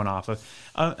they're going off of.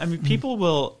 I mean, people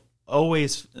will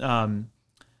always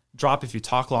drop, if you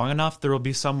talk long enough, there will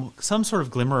be some sort of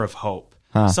glimmer of hope,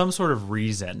 some sort of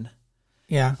reason.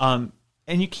 Yeah.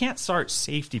 And you can't start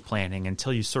safety planning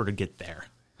until you sort of get there.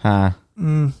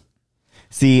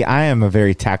 See, I am a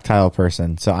very tactile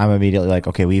person, so I'm immediately like,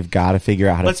 okay, we've got to figure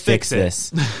out how to fix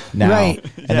this now. Right.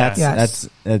 And that's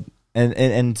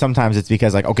and sometimes it's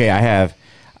because like, okay, I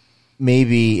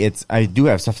do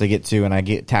have stuff to get to, and I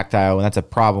get tactile, and that's a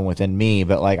problem within me.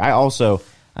 But like, I also,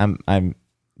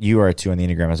 you are a 2 on the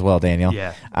Enneagram as well, Daniel.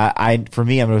 Yeah. For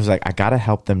me, I'm just like, I got to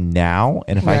help them now.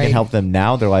 And if I can help them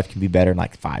now, their life can be better in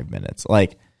like 5 minutes.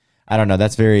 Like, I don't know.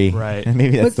 That's very, right.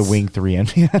 Maybe that's the wing 3 in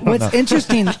me. What's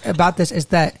interesting about this is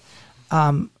that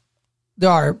there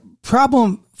are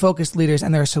problem-focused leaders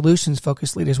and there are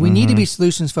solutions-focused leaders. We need to be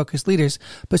solutions-focused leaders,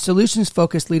 but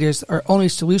solutions-focused leaders are only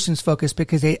solutions-focused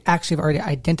because they actually have already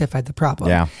identified the problem.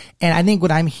 Yeah. And I think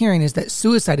what I'm hearing is that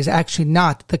suicide is actually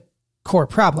not the core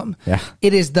problem. Yeah.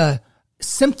 It is the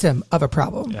symptom of a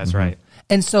problem. That's right.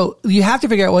 And so you have to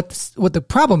figure out what the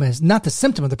problem is, not the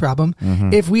symptom of the problem.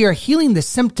 If we are healing the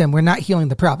symptom, we're not healing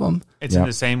the problem. It's in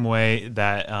the same way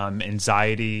that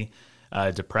anxiety,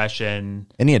 depression,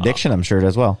 any addiction, I'm sure,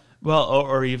 as well. Well,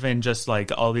 or even just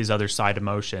like all these other side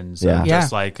emotions. Yeah.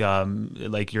 Just like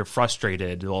you're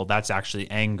frustrated. Well, that's actually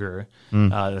anger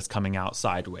that's coming out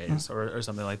sideways or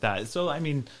something like that. So, I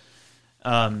mean,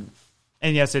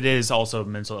 and yes, it is also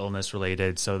mental illness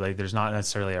related. So like, there's not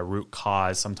necessarily a root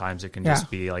cause. Sometimes it can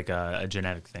just be like a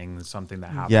genetic thing, something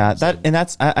that happens. Yeah,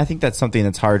 I think that's something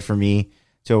that's hard for me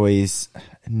to always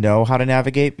know how to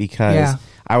navigate, because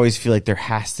I always feel like there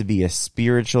has to be a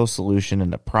spiritual solution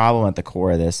and a problem at the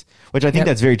core of this, which I think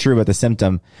that's very true about the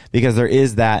symptom, because there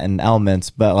is that in elements,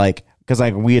 but like, because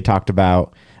like we had talked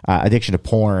about addiction to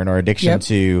porn or addiction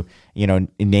to,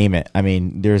 name it. I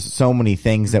mean, there's so many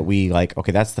things that we like,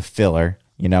 okay, that's the filler,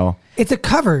 It's a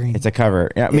covering. It's a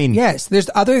cover. I mean, yes, there's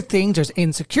other things. There's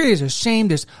insecurities, there's shame,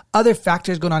 there's other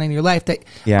factors going on in your life that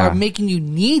are making you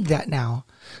need that now.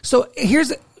 So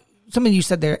here's something you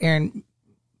said there, Aaron,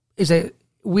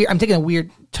 I'm taking a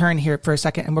weird turn here for a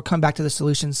second, and we'll come back to the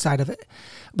solutions side of it.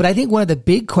 But I think one of the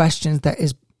big questions that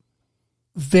is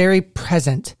very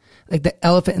present like the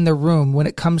elephant in the room when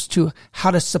it comes to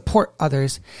how to support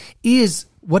others is,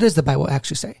 what does the Bible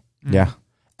actually say? Yeah.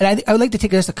 And I would like to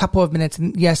take just a couple of minutes.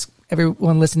 And yes,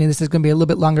 everyone listening, this is going to be a little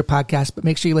bit longer podcast, but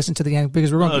make sure you listen to the end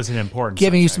because we're going to be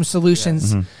giving you some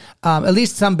solutions, at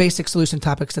least some basic solution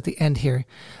topics at the end here.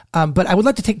 But I would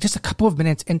like to take just a couple of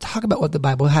minutes and talk about what the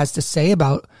Bible has to say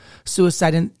about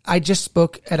suicide. And I just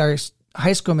spoke at our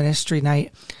high school ministry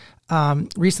night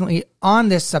recently on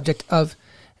this subject of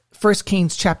 1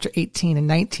 Kings chapter 18 and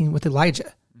 19 with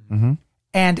Elijah. Mm-hmm.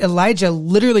 And Elijah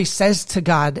literally says to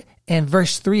God in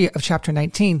verse 3 of chapter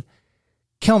 19,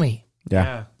 kill me.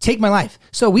 Yeah. Take my life.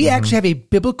 So we actually have a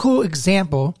biblical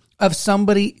example of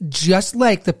somebody just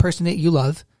like the person that you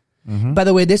love. Mm-hmm. By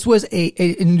the way, this was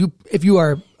if you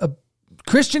are a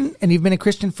Christian and you've been a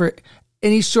Christian for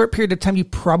any short period of time, you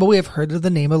probably have heard of the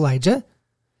name Elijah.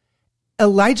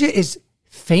 Elijah is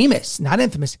famous, not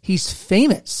infamous. He's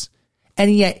famous.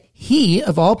 And yet he,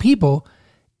 of all people,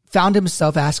 found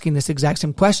himself asking this exact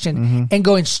same question and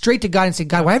going straight to God and saying,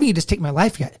 God, why haven't you just taken my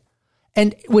life yet?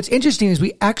 And what's interesting is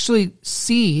we actually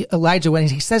see Elijah when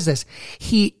he says this,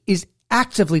 he is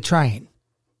actively trying.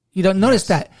 You don't notice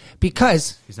that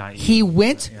because he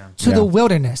went to the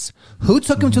wilderness. Who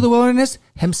took him to the wilderness?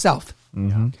 Himself.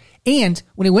 Mm-hmm. And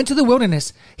when he went to the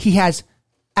wilderness, he has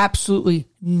absolutely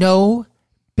no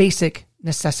basic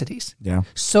necessities. Yeah.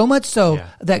 So much so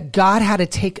that God had to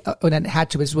take,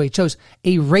 is what he chose,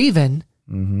 a raven,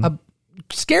 a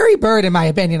scary bird in my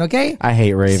opinion, okay? I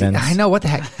hate ravens. I know, what the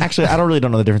heck. Actually, I don't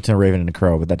know the difference between a raven and a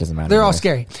crow, but that doesn't matter. They're all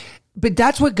scary. But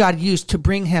that's what God used to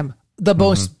bring him the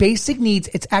most basic needs.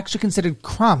 It's actually considered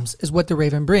crumbs is what the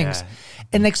raven brings. Yeah.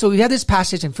 And like, so we have this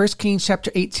passage in 1 Kings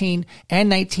chapter 18 and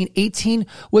 19. 18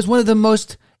 was one of the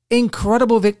most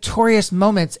incredible, victorious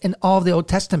moments in all of the Old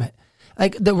Testament.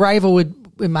 Like the rival would,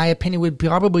 in my opinion, would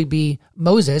probably be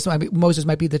Moses. Moses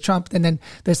might be the trump. And then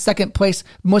the second place,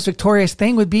 most victorious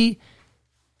thing would be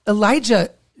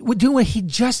Elijah doing what he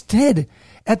just did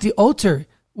at the altar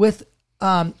with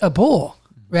a bull,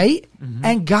 right? Mm-hmm.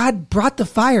 And God brought the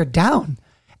fire down.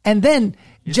 And then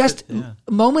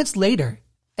moments later,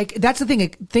 like that's the thing,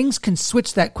 like, things can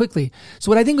switch that quickly.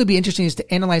 So what I think would be interesting is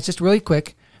to analyze just really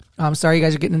quick. I'm sorry you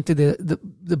guys are getting into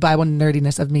the Bible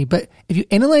nerdiness of me, but if you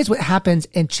analyze what happens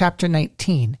in chapter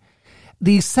 19,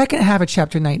 the second half of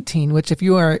chapter 19, which if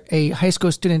you are a high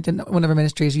school student in one of our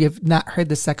ministries, you have not heard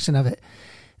this section of it.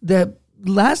 The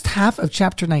last half of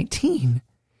chapter 19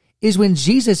 is when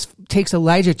Jesus takes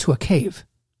Elijah to a cave.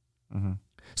 Mm-hmm.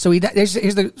 So here's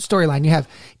the storyline. You have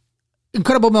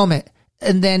incredible moment,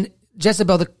 and then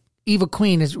Jezebel, the evil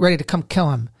queen, is ready to come kill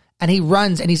him. And he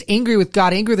runs and he's angry with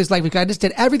God, angry with his life. Because I just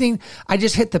did everything. I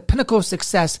just hit the pinnacle of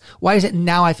success. Why is it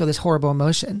now I feel this horrible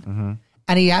emotion? Mm-hmm.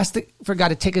 And he asked for God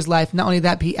to take his life. Not only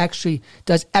that, but he actually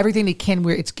does everything he can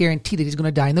where it's guaranteed that he's going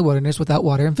to die in the wilderness without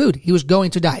water and food. He was going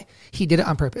to die. He did it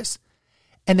on purpose.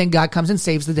 And then God comes and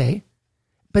saves the day.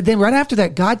 But then right after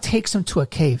that, God takes him to a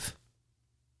cave.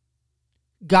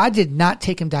 God did not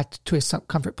take him back to his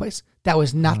comfort place. That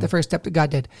was not the first step that God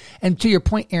did. And to your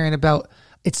point, Aaron, about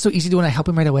it's so easy to want to help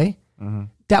him right away. Mm-hmm.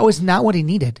 That was not what he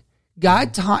needed.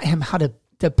 God taught him how to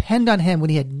depend on him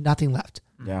when he had nothing left.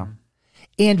 Yeah.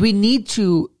 And we need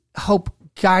to help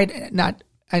guide, and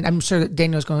I'm sure that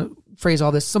Daniel is going to phrase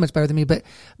all this so much better than me, but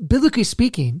biblically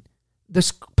speaking,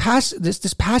 this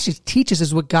passage teaches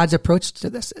us what God's approach to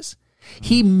this is. Mm-hmm.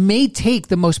 He may take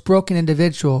the most broken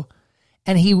individual,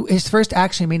 and his first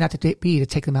action may not be to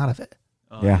take them out of it.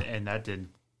 And that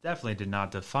definitely did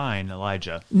not define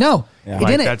Elijah. No, it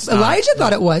didn't. Elijah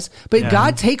thought it was, but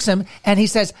God takes him and he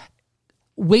says,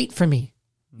 wait for me.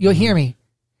 You'll hear me.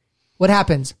 What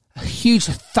happens? A huge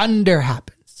thunder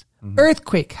happens. Mm-hmm.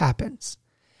 Earthquake happens.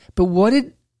 But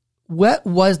what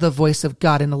was the voice of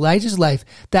God in Elijah's life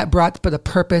that brought the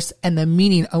purpose and the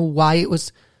meaning of why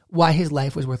his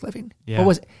life was worth living? Yeah. What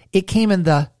was it? It came in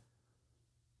the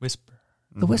whisper.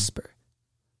 The whisper.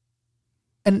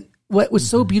 And what was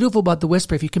so beautiful about the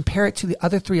whisper, if you compare it to the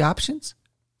other three options,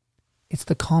 it's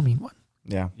the calming one.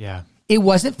 Yeah. Yeah. It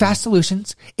wasn't fast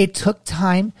solutions. It took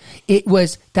time.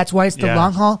 That's why it's the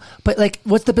long haul. But like,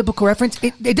 what's the biblical reference?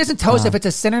 It doesn't tell us if it's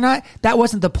a sin or not. That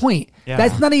wasn't the point. Yeah.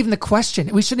 That's not even the question.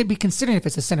 We shouldn't be considering if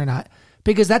it's a sin or not,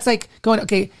 because that's like going,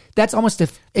 okay, that's almost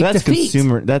that's defeat.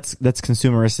 That's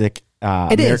consumeristic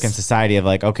American society of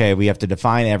like, okay, we have to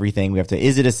define everything. We have to,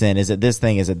 is it a sin? Is it this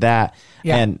thing? Is it that?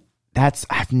 Yeah. And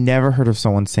I've never heard of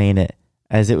someone saying it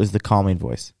as it was the calming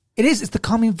voice. It's the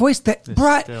calming voice that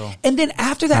brought, and then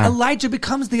after that, Elijah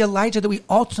becomes the Elijah that we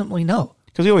ultimately know.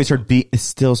 Because we always heard be a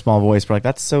still small voice. We're like,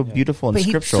 that's so beautiful and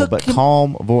scriptural, but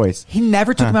calm voice. He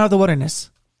never took him out of the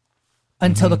wilderness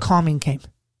until the calming came.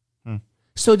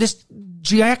 So just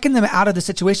jacking them out of the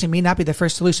situation may not be the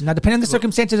first solution. Now, depending on the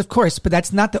circumstances, of course, but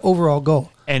that's not the overall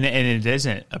goal. And it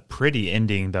isn't a pretty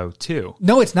ending, though, too.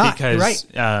 No, it's not. Because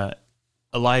right.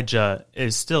 Elijah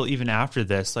is still, even after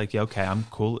this, like, okay, I'm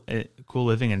cool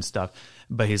living and stuff.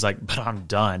 But he's like, but I'm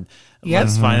done. Yep.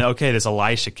 Let's find, okay, this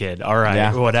Elisha kid. All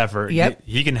right, whatever. Yep.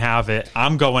 He can have it.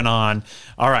 I'm going on.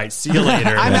 All right, see you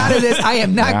later. I'm out of this. I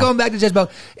am not going back to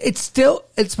Jezebel. It's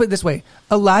put it this way.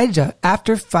 Elijah,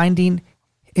 after finding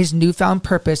his newfound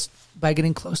purpose by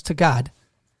getting close to God,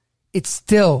 it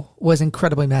still was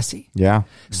incredibly messy. Yeah.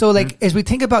 So as we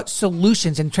think about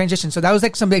solutions and transitions, so that was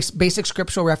like some basic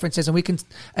scriptural references. And we can,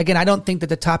 again, I don't think that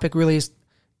the topic really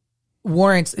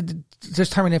warrants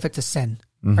determining if it's a sin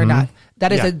or not.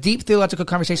 That is a deep theological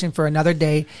conversation for another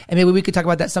day. And maybe we could talk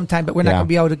about that sometime, but we're not going to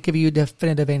be able to give you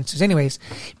definitive answers anyways.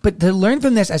 But to learn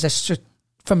from this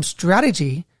from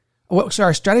strategy, what should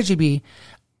our strategy be?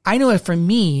 I know that for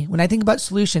me, when I think about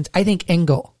solutions, I think end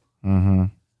goal. Mm-hmm.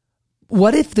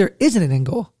 What if there isn't an end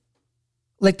goal?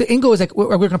 Like the end goal is like,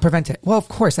 we're going to prevent it. Well, of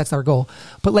course, that's our goal.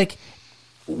 But like,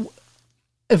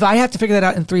 if I have to figure that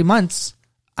out in 3 months,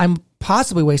 I'm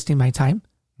possibly wasting my time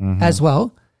as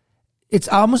well. It's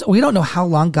almost, we don't know how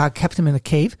long God kept him in the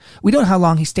cave. We don't know how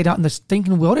long he stayed out in the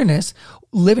stinking wilderness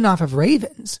living off of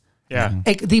ravens. Yeah.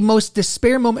 Like the most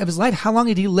despair moment of his life. How long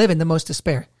did he live in the most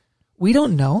despair? We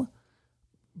don't know.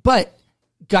 But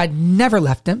God never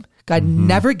left him. God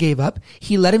never gave up.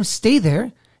 He let him stay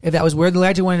there if that was where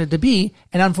Elijah wanted to be.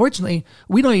 And unfortunately,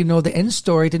 we don't even know the end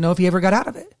story to know if he ever got out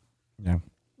of it. Yeah.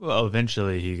 Well,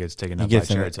 eventually he gets taken up by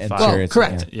chariots of fire. Well,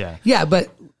 correct. Yeah. Yeah, but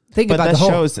think about that the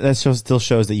whole... still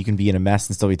shows that you can be in a mess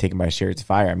and still be taken by chariots of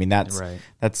fire. I mean, that's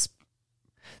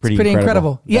pretty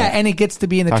incredible. Yeah, and it gets to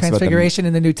be in the Transfiguration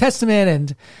in the New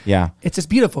Testament, and it's just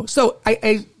beautiful. So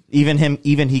I even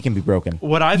he can be broken.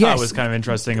 What I thought was kind of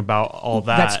interesting about all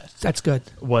that that's good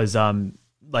was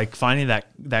like finding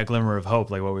that glimmer of hope,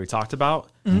 like what we talked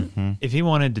about. Mm-hmm. If he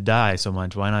wanted to die so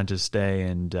much, why not just stay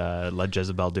and let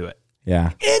Jezebel do it?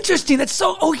 Yeah. Interesting. That's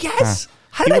so. Oh yes.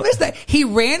 How did I miss that? He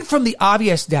ran from the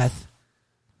obvious death.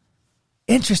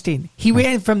 Interesting. He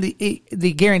ran from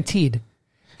the guaranteed.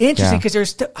 Interesting, because there's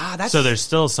still there's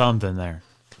still something there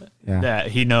that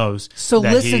he knows. So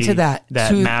that listen to that.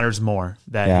 That matters more.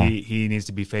 That he needs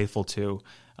to be faithful to.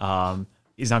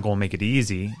 He's not going to make it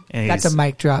easy. And that's a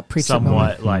mic drop. Preacher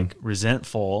somewhat like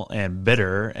resentful and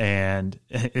bitter, and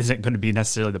isn't going to be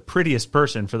necessarily the prettiest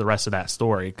person for the rest of that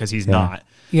story because he's not.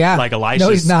 Yeah, like Elisha's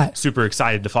he's not. Super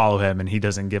excited to follow him, and he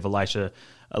doesn't give Elisha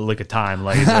a lick of time.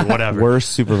 Like he's like, whatever.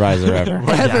 Worst supervisor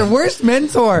ever. Worst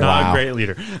mentor. Not a great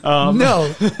leader.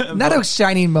 No, not a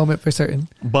shining moment for certain.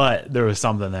 But there was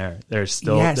something there. There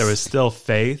was still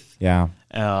faith. Yeah.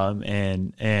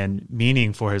 And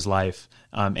meaning for his life.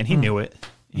 And he knew it.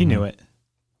 He knew it.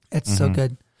 It's so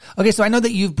good. Okay, so I know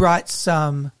that you've brought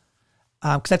some,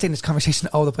 because I've taken this conversation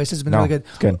all the places. It's been really good.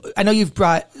 It's good. I know you've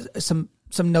brought some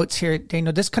notes here,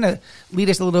 Daniel. Just kind of lead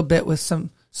us a little bit with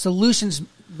some solutions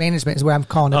management is what I'm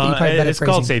calling it. It's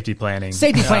called safety planning.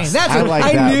 Safety planning. That's I what like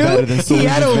I that knew. better than He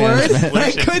had a word. solutions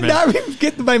I could not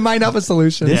get my mind off of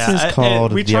solutions. This is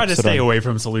called. We try to stay away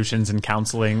from solutions and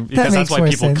counseling because that's why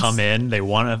people come in. They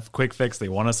want a quick fix. They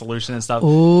want a solution and stuff.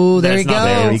 Oh, there we go.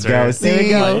 There we go. See, there we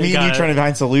go. Me and you trying to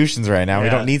find solutions right now. We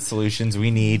don't need solutions.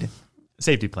 We need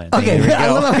safety plan. Okay, I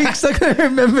love how you're still going to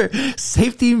remember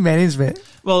safety management.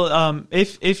 Well,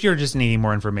 if you're just needing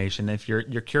more information, if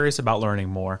you're curious about learning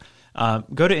more,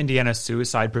 go to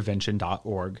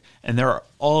indianasuicideprevention.org, and there are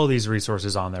all these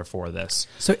resources on there for this.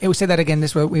 So it would say that again.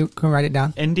 This way we can write it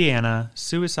down.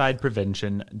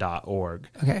 indianasuicideprevention.org.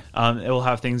 Okay. It will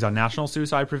have things on national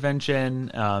suicide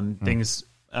prevention, things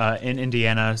in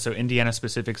Indiana. So Indiana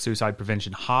specific suicide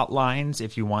prevention hotlines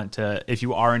if you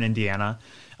are in Indiana.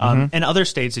 And other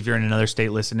states, if you're in another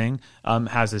state listening,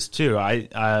 has this too.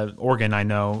 Oregon, I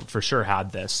know for sure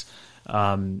had this.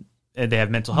 They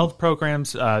have mental health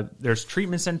programs. There's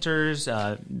treatment centers,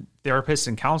 therapists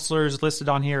and counselors listed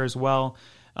on here as well.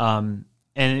 And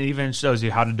it even shows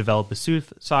you how to develop a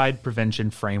suicide prevention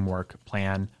framework,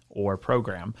 plan, or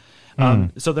program.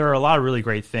 So there are a lot of really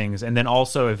great things. And then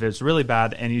also, if it's really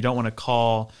bad and you don't want to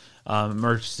call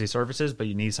emergency services, but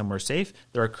you need somewhere safe,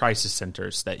 there are crisis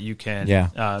centers that you can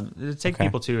take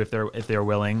people to if they're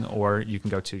willing, or you can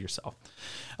go to yourself.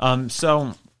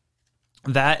 So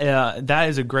that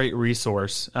is a great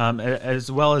resource,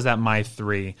 as well as that My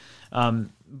 3.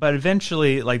 But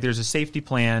eventually, like, there's a safety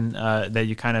plan that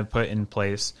you kind of put in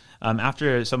place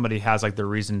after somebody has like the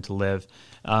reason to live.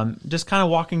 Just kind of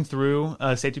walking through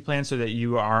a safety plan so that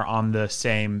you are on the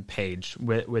same page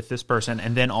with this person.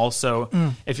 And then also,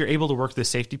 if you're able to work the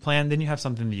safety plan, then you have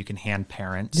something that you can hand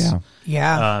parents.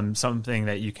 Something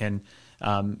that you can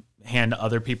hand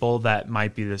other people that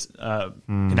might be this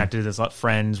connected as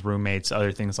friends, roommates,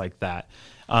 other things like that.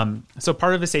 So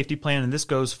part of a safety plan, and this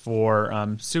goes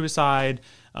for suicide,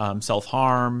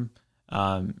 self-harm.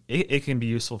 It can be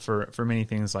useful for many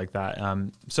things like that.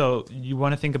 So you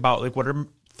want to think about, like, what are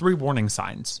 3 warning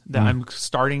signs that I'm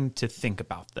starting to think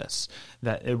about this,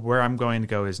 that where I'm going to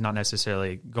go is not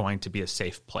necessarily going to be a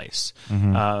safe place.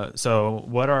 So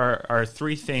what are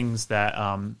 3 things that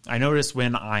I notice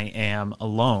when I am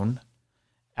alone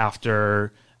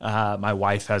after my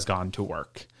wife has gone to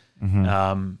work?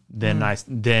 Then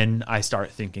I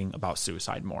start thinking about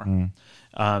suicide more.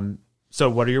 So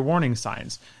what are your warning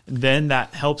signs? Then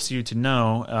that helps you to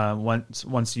know,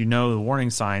 once you know the warning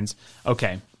signs,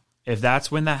 okay, if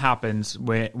that's when that happens,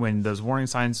 when those warning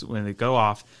signs, when they go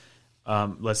off,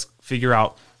 let's figure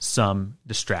out some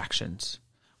distractions.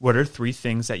 What are 3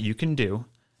 things that you can do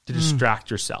to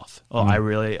distract yourself? Well, my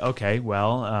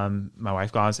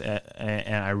wife goes,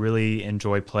 and I really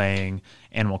enjoy playing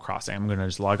Animal Crossing. I'm going to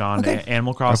just log on to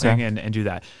Animal Crossing and do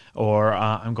that. Or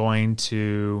I'm going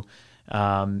to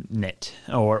knit,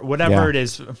 or whatever it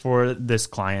is for this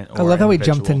client. Or I love how we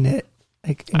jumped to knit.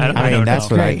 Like, I mean,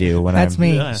 that's what I do when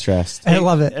I'm stressed. I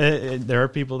love it. There are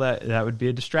people that would be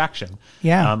a distraction.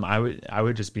 Yeah. I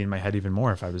would just be in my head even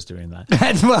more if I was doing that.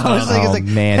 That's what I was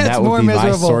thinking. Man, that would be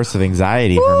my source of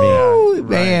anxiety for me.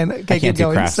 Man, I can't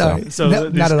do craft stuff. So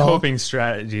there's coping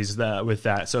strategies with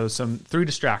that. So some 3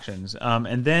 distractions,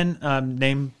 and then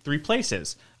name 3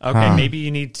 places. Okay, maybe you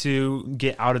need to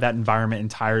get out of that environment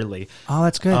entirely. Oh,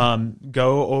 that's good.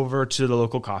 Go over to the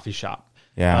local coffee shop.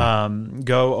 Yeah.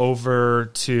 Go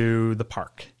over to the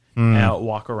park and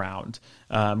walk around.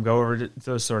 Go over to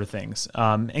those sort of things.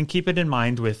 And keep it in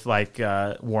mind with, like,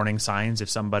 warning signs. If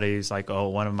somebody's like, oh,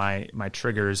 one of my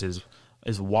triggers is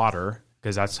water,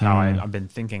 because that's how I've been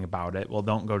thinking about it. Well,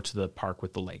 don't go to the park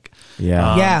with the lake.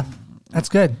 Yeah. That's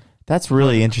good. That's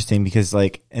really interesting, because,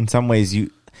 like, in some ways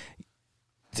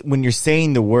when you're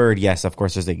saying the word, yes, of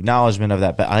course, there's the acknowledgement of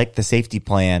that, but I like the safety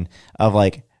plan of,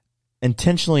 like,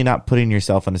 intentionally not putting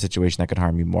yourself in a situation that could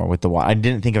harm you more with the water. I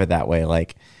didn't think of it that way.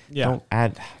 Like, don't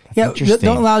add. Don't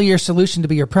allow your solution to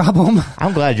be your problem.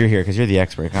 I'm glad you're here because you're the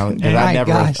expert. I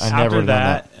never After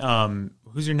that,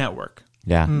 who's your network?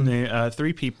 Yeah.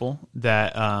 3 people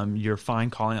that you're fine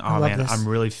calling. Oh, man, I'm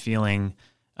really feeling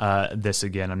this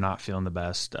again. I'm not feeling the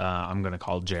best. I'm going to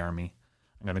call Jeremy.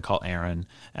 I'm going to call Aaron.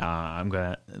 I'm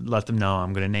going to let them know.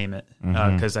 I'm going to name it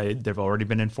because they've already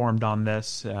been informed on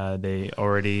this. They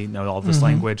already know all this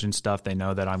language and stuff. They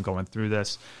know that I'm going through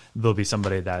this. There'll be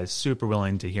somebody that is super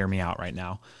willing to hear me out right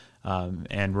now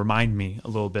and remind me a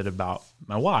little bit about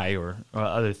my why or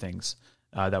other things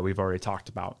that we've already talked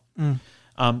about. And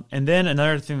then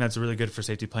another thing that's really good for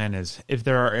safety plan is if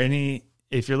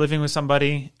you're living with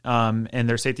somebody and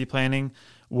they're safety planning,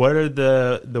 what are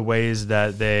the ways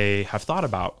that they have thought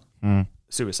about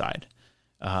suicide?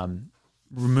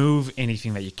 Remove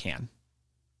anything that you can.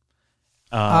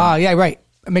 Yeah, right.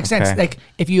 It makes sense. Like,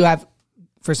 if you have,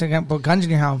 for example, guns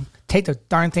in your home, take the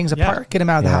darn things apart. Get them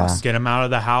out of the house. Get them out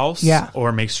of the house. Yeah.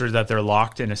 Or make sure that they're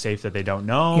locked in a safe that they don't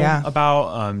know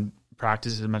about.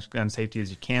 Practice as much gun safety as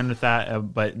you can with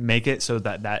that, but make it so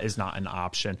that is not an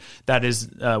option. That is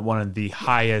one of the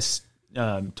highest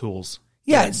tools.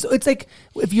 Yeah, so it's like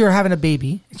if you're having a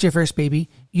baby, it's your first baby,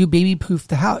 you baby poof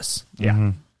the house.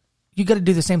 Yeah. You got to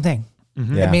do the same thing.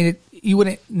 Yeah. I mean, you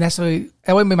wouldn't necessarily,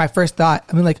 that wouldn't be my first thought.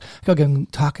 I mean, like, I'm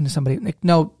talking to somebody. Like,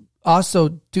 no,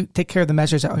 also take care of the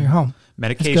measures at your home.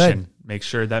 Medication. Make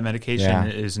sure that medication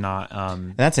is not.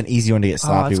 And that's an easy one to get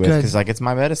sloppy with because, like, it's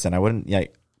my medicine. I wouldn't,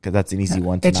 because that's an easy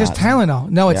one to It's just Tylenol.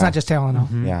 No, it's not just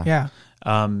Tylenol. Yeah.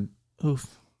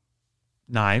 Oof.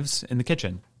 Knives in the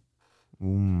kitchen.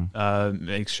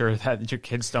 Make sure that your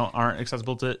kids aren't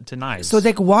accessible to knives. So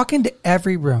they can walk into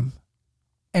every room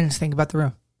and just think about the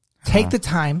room. Take the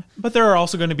time. But there are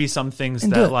also going to be some things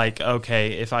that, like,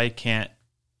 okay, if I can't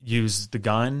use the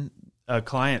gun, a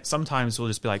client sometimes will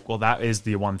just be like, well, that is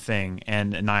the one thing,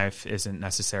 and a knife isn't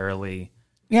necessarily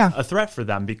a threat for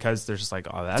them because they're just like,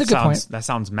 oh, that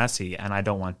sounds messy, and I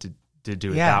don't want to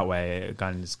do it that way. A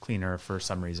gun is cleaner for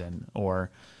some reason,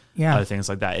 or other things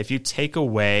like that. If you take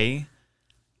away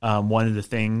one of the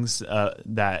things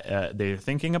that they're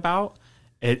thinking about,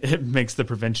 it makes the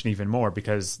prevention even more,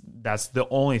 because that's the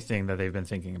only thing that they've been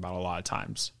thinking about a lot of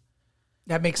times.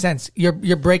 That makes sense. You're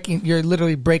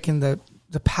literally breaking the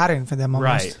pattern for them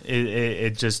almost. Right.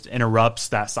 It just interrupts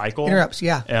that cycle.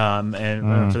 Yeah.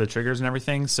 And for the triggers and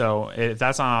everything. So if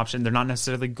that's not an option, they're not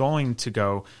necessarily going to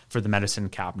go for the medicine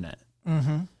cabinet.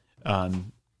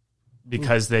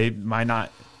 Because they might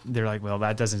not, they're like, well,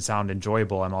 that doesn't sound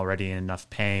enjoyable. I'm already in enough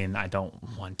pain. I don't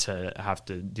want to have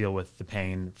to deal with the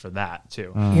pain for that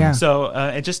too. Yeah. So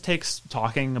it just takes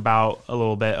talking about a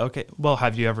little bit. Okay, well,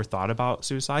 have you ever thought about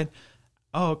suicide?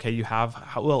 Oh, okay, you have.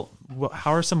 How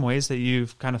are some ways that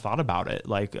you've kind of thought about it,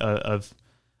 like of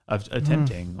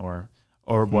attempting, or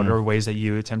what are ways that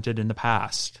you attempted in the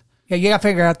past? Yeah, you got to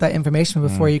figure out that information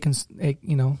before you can,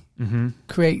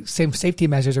 create safety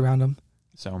measures around them.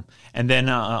 So, and then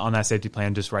on that safety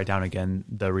plan, just write down again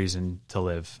the reason to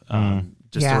live.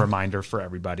 Just a reminder for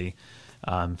everybody,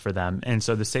 for them. And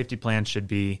so the safety plan should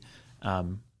be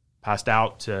passed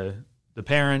out to the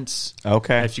parents.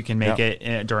 Okay, if you can make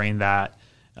it during that,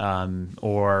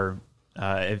 or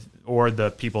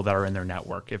the people that are in their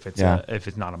network. If it's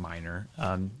not a minor.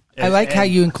 I like how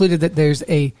you included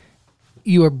that.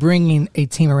 You are bringing a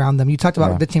team around them. You talked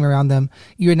about the team around them.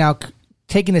 You are now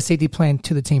taking the safety plan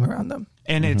to the team around them.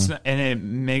 And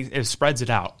it spreads it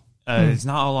out. It's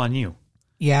not all on you.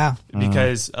 Yeah.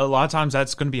 Because a lot of times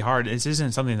that's going to be hard. This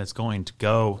isn't something that's going to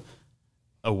go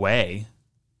away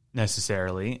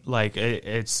necessarily. Like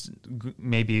it's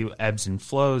maybe ebbs and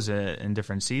flows in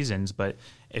different seasons, but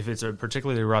if it's a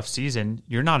particularly rough season,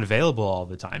 you're not available all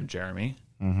the time, Jeremy.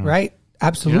 Right.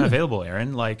 Absolutely. You're not available,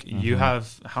 Aaron. Like you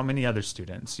have how many other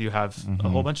students? You have a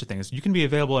whole bunch of things. You can be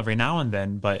available every now and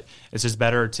then, but it's just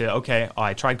better to,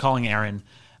 I tried calling Aaron.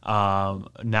 Now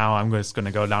I'm just going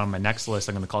to go down on my next list.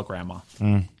 I'm going to call grandma.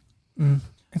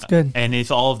 That's good. And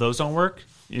if all of those don't work,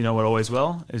 you know what always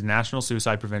will is National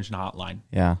Suicide Prevention Hotline.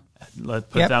 Yeah. Put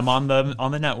them on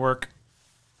the network.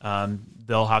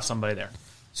 They'll have somebody there.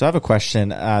 So I have a question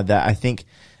that I think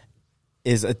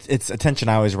it's attention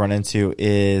I always run into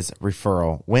is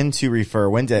referral. When to refer,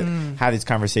 when to have these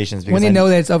conversations. When you know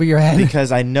that it's over your head.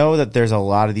 Because I know that there's a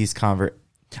lot of these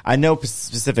I know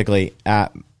specifically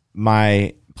at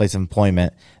my place of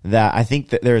employment that I think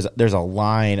that there's a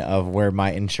line of where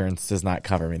my insurance does not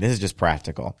cover me. This is just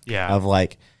practical. Yeah. Of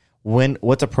like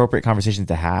what's appropriate conversations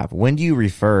to have. When do you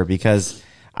refer? Because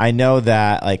I know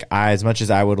that like as much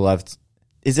as I would love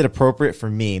is it appropriate for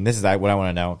me? And this is what I want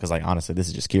to know, because like honestly, this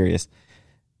is just curious.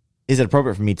 Is it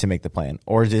appropriate for me to make the plan,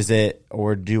 or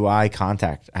do I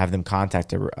have them contact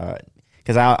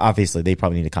because obviously they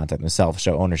probably need to contact themselves,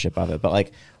 show ownership of it. But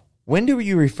like, when do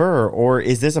you refer, or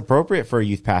is this appropriate for a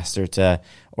youth pastor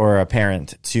or a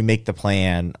parent to make the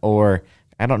plan, or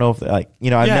I don't know if okay.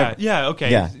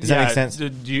 Yeah. Does that make sense?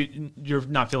 You're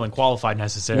not feeling qualified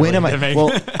necessarily. When am I?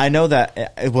 Well, I know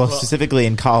that. Specifically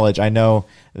in college, I know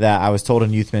that I was told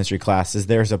in youth ministry classes,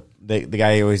 the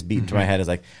guy I always beat into my head is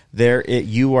like,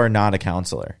 you are not a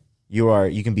counselor.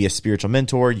 You can be a spiritual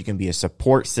mentor. You can be a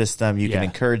support system. You can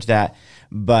encourage that.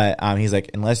 But he's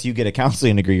like, unless you get a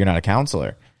counseling degree, you're not a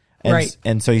counselor. Right.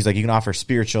 And so he's like, you can offer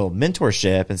spiritual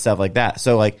mentorship and stuff like that.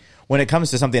 So like, when it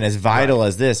comes to something as vital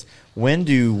as this, when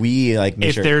do we make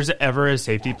if sure? There's ever a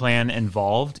safety plan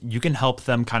involved, you can help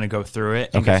them kind of go through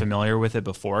it and get familiar with it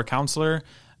before a counselor.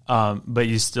 But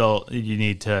you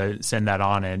need to send that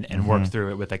on and work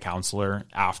through it with a counselor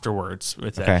afterwards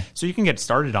with it. So you can get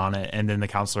started on it, and then the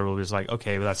counselor will be just like,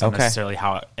 okay, well, that's not necessarily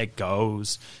how it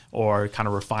goes, or kind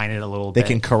of refine it a little bit. They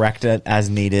can correct it as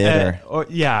needed or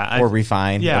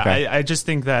refine. Yeah. I just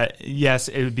think that, yes,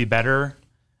 it would be better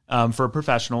for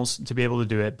professionals to be able to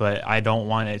do it, but I don't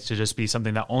want it to just be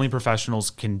something that only professionals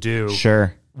can do.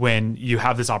 Sure. When you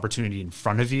have this opportunity in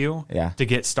front of you to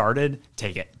get started,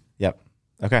 take it. Yep.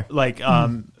 Okay. Like,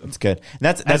 that's good.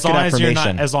 That's as good long as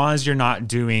information. as long as you're not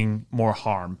doing more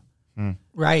harm.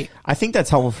 Right. I think that's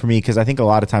helpful for me, because I think a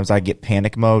lot of times I get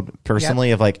panic mode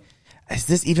personally of like, is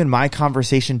this even my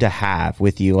conversation to have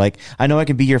with you? Like, I know I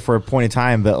can be here for a point in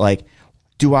time, but like,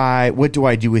 what do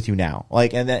I do with you now?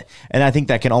 Like, and I think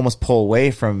that can almost pull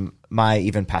away from my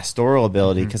even pastoral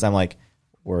ability, because I'm like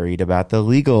worried about the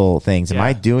legal things. Am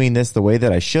I doing this the way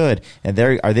that I should? And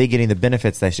are they getting the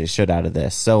benefits they should out of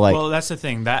this? So like, well, that's the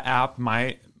thing. That app,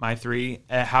 My 3,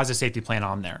 it has a safety plan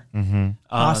on there.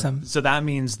 Awesome. So that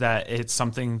means that it's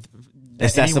something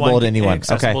accessible to anyone.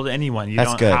 Accessible to anyone. You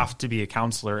don't have to be a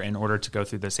counselor in order to go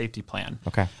through the safety plan.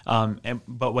 Okay.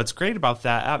 But what's great about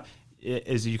that app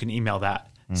is you can email that.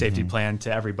 safety plan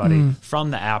to everybody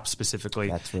from the app specifically.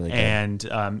 That's really good.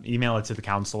 And email it to the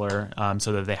counselor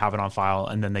so that they have it on file,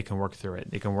 and then they can work through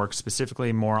it. They can work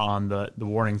specifically more on the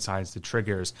warning signs, the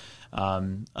triggers,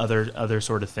 other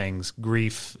sort of things,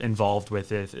 grief involved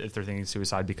with it if they're thinking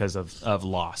suicide because of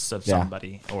loss of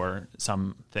somebody or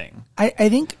something. I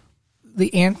think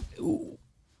like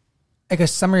a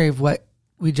summary of what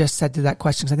we just said to that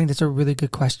question, because I think that's a really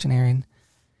good question, Aaron,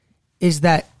 is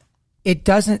that it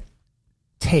doesn't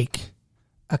take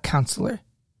a counselor,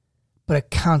 but a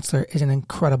counselor is an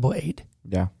incredible aid.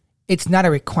 Yeah. It's not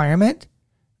a requirement.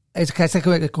 It's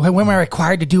like, when am I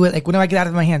required to do it? Like, when do I get out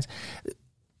of my hands?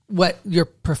 What your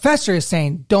professor is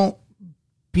saying, don't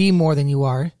be more than you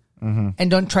are,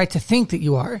 and don't try to think that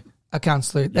you are a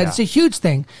counselor. That's a huge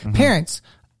thing. Parents,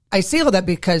 I say all that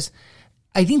because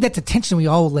I think that's a tension we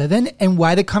all live in, and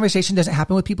why the conversation doesn't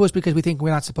happen with people is because we think we're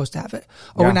not supposed to have it,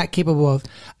 or we're not capable of.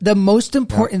 The most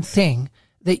important thing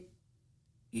that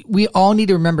we all need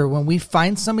to remember when we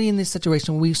find somebody in this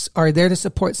situation, we are there to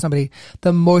support somebody.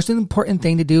 The most important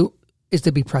thing to do is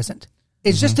to be present.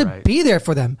 It's just to be there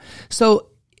for them. So,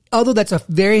 although that's a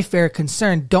very fair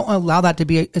concern, don't allow that to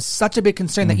be such a big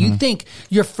concern that you think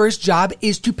your first job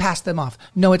is to pass them off.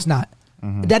 No, it's not.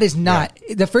 That is not.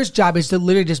 The first job is to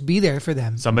literally just be there for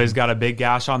them. Somebody's got a big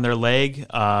gash on their leg.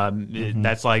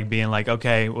 That's like being like,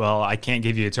 okay, well, I can't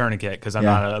give you a tourniquet because I'm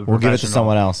not a professional. We'll give it to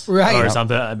someone else. Right. Or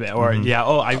something. Or,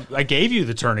 I gave you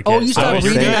the tourniquet. Oh, you start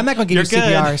breathing? I'm not going to give you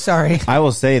CPR. Sorry. I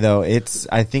will say, though,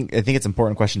 I think it's an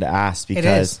important question to ask,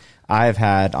 because I've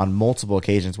had on multiple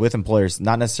occasions with employers,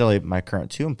 not necessarily my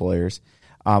current 2 employers,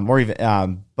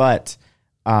 but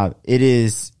it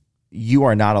is, you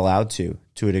are not allowed to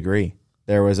a degree.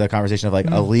 There was a conversation of like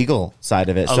a legal side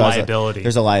of it. A liability.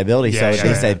 There's a liability. So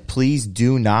they said, please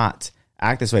do not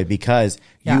act this way, because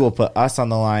you will put us on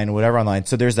the line, whatever on the line.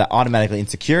 So there's that automatically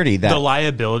insecurity that the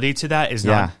liability to that is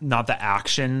not the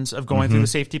actions of going through the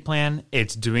safety plan.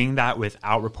 It's doing that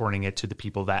without reporting it to the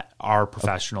people that are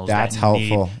professionals. That's that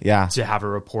helpful. Need to have it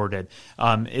reported.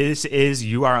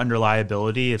 You are under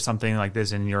liability if something like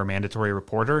this, and you're a mandatory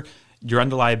reporter. You're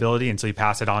under liability until you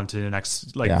pass it on to the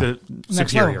next, the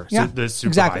superior, the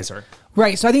supervisor. Exactly.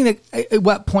 Right. So I think that at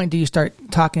what point do you start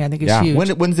talking? I think is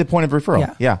huge. When's the point of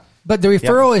referral? Yeah. But the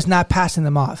referral is not passing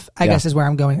them off, I guess is where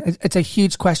I'm going. It's a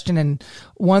huge question, and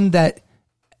one that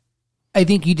I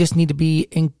think you just need to be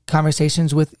in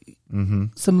conversations with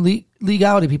some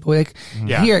legality people. Like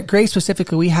here at Grace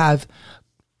specifically, we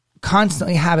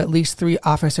constantly have at least 3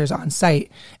 officers on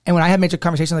site. And when I have major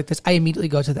conversations like this, I immediately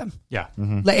go to them. Yeah.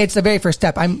 Like, it's the very first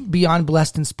step. I'm beyond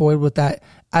blessed and spoiled with that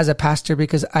as a pastor,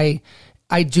 because I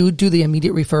do the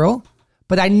immediate referral,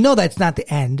 but I know that's not the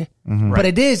end. But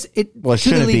it is. It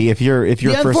shouldn't be if your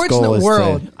first goal is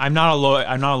to. I'm not a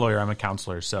lawyer. I'm a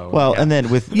counselor. So and then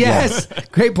with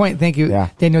great point. Thank you,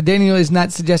 Daniel. Daniel is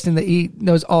not suggesting that he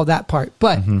knows all that part,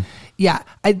 but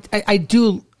I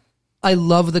do. I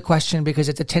love the question, because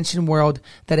it's a tension world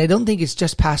that I don't think it's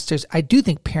just pastors. I do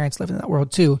think parents live in that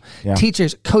world too. Yeah.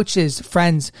 Teachers, coaches,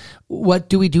 friends. What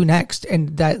do we do next?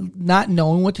 And that not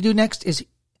knowing what to do next is,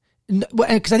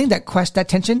 because I think that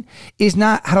tension is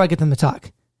not how do I get them to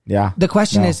talk. Yeah. The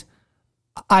question is,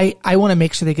 I want to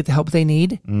make sure they get the help they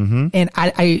need, and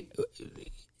I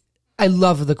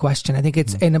love the question. I think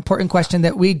it's an important question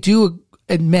that we do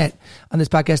admit on this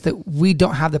podcast that we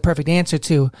don't have the perfect answer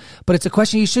to, but it's a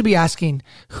question you should be asking.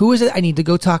 Who is it I need to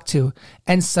go talk to?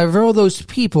 And several of those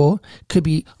people could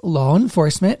be law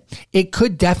enforcement. It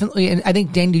could definitely, and I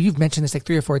think, Daniel, you've mentioned this like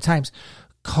 3 or 4 times,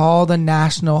 call the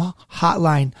national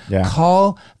hotline,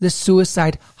 call the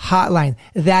suicide hotline.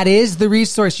 That is the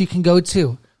resource you can go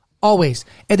to always.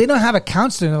 If they don't have a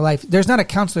counselor in their life, there's not a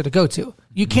counselor to go to.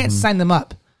 You can't sign them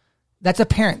up. That's a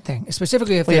parent thing,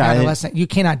 specifically if they're an adolescent. You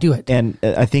cannot do it. And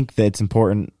I think that it's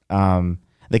important.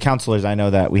 The counselors I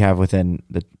know that we have within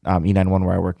the E91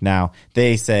 where I work now,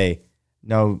 they say,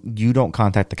 no, you don't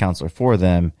contact the counselor for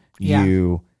them.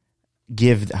 You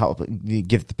give help,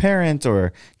 give the parent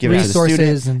or give resources it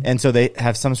to the student. And so they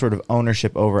have some sort of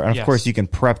ownership over. And of course, you can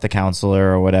prep the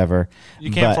counselor or whatever.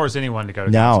 You can't force anyone to go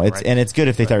to counselor, and it's good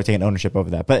if they start taking ownership over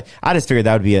that. But I just figured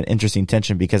that would be an interesting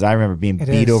tension, because I remember being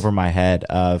beat over my head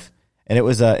and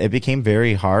it became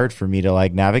very hard for me to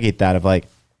like navigate that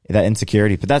that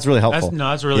insecurity. But that's really helpful.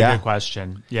 That's a really good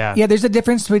question. Yeah. Yeah. There's a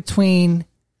difference between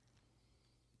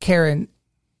care and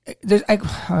I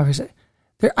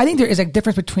think there is a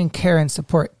difference between care and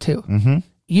support too.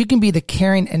 You can be the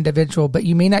caring individual, but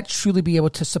you may not truly be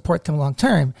able to support them long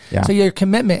term. Yeah. So your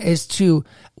commitment is to,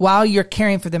 while you're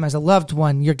caring for them as a loved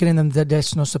one, you're getting them the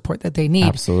additional support that they need.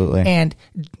 Absolutely. And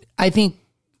I think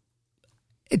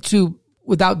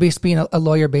without being a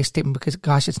lawyer-based statement, because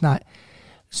gosh, it's not,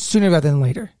 sooner rather than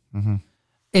later. Mm-hmm.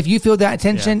 If you feel that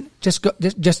tension, just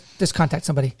contact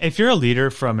somebody. If you're a leader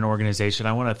from an organization,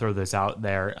 I want to throw this out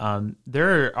there.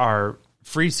 There are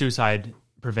free suicide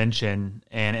prevention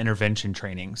and intervention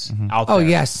trainings out there. Oh,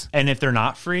 yes. And if they're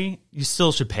not free, you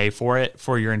still should pay for it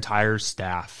for your entire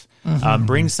staff.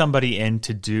 Bring somebody in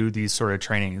to do these sort of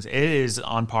trainings. It is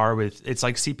on par with, it's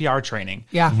like CPR training.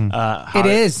 Yeah, it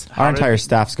is. Our entire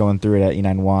staff's going through it at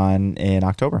E91 in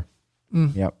October.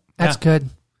 Yep. That's good.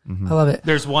 I love it.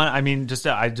 There's one, I just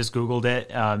Googled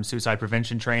it, suicide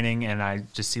prevention training, and I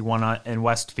just see one in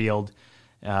Westfield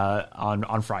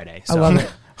on Friday. So. I love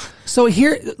it. So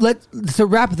here, to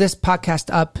wrap this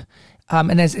podcast up,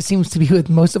 and as it seems to be with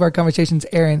most of our conversations,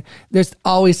 Aaron, there's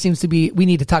always seems to be, we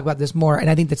need to talk about this more, and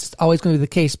I think that's always going to be the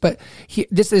case. But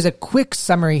this is a quick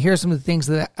summary. Here are some of the things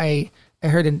that I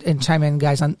heard and chime in,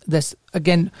 guys, on this.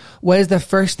 Again, what is the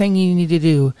first thing you need to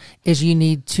do is you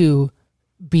need to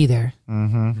be there.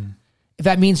 If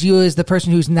that means you as the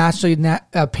person who's naturally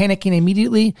panicking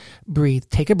immediately, breathe,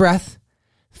 take a breath,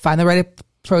 find the right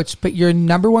approach. But your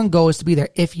number one goal is to be there.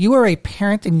 If you are a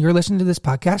parent and you're listening to this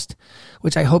podcast,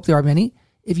 which I hope there are many,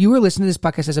 if you are listening to this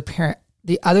podcast as a parent,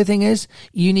 the other thing is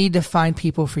you need to find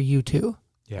people for you too.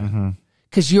 Yeah.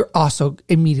 Because you're also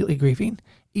immediately grieving.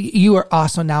 You are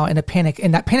also now in a panic,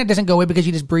 and that panic doesn't go away because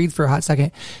you just breathe for a hot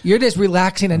second. You're just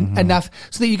relaxing enough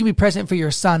so that you can be present for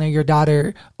your son or your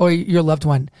daughter or your loved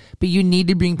one. But you need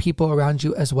to bring people around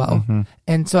you as well.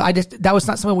 And so that was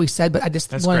not something we said, but I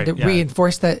just wanted to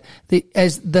reinforce that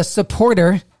as the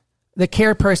supporter, the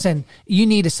care person, you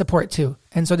need to support too.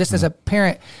 And so just as a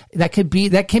parent, that can be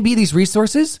these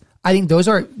resources. I think those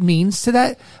are means to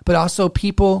that, but also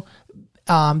people,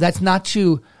 that's not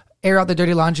to air out the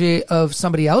dirty laundry of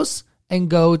somebody else and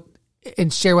go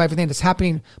and share everything that's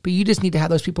happening. But you just need to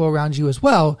have those people around you as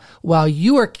well. While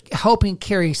you are helping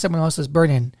carry someone else's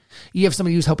burden, you have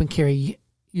somebody who's helping carry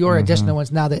your additional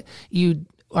ones now that you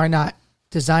are not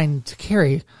designed to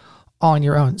carry on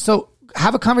your own. So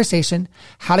have a conversation,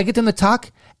 how to get them to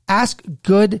talk, ask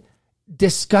good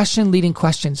discussion leading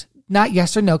questions. Not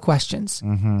yes or no questions.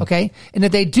 Okay. And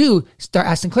if they do, start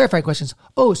asking clarifying questions.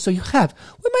 Oh, so what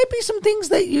might be some things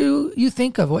that you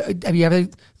think of? Have you ever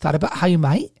thought about how you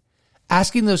might?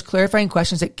 Asking those clarifying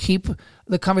questions that keep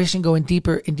the conversation going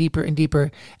deeper and deeper and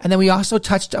deeper. And then we also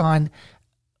touched on,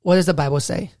 what does the Bible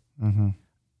say?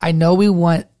 I know we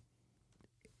want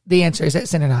the answer. Is that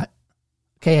sin or not?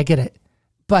 Okay. I get it.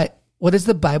 But what does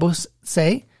the Bible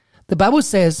say? The Bible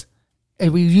says,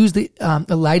 and we use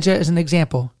Elijah as an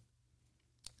example,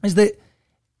 is that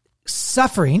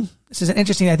suffering, this is an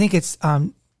interesting, I think it's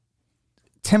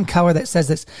Tim Keller that says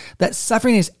this, that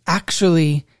suffering is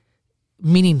actually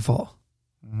meaningful.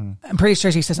 I'm pretty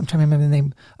sure he says, I'm trying to remember the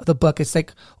name of the book. It's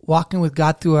like Walking with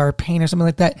God Through Our Pain or something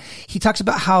like that. He talks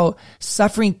about how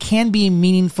suffering can be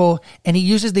meaningful, and he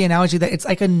uses the analogy that it's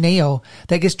like a nail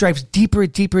that just drives deeper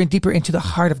and deeper and deeper into the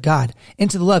heart of God,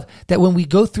 into the love, that when we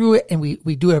go through it and we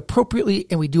do it appropriately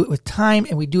and we do it with time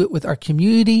and we do it with our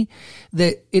community,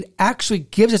 that it actually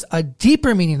gives us a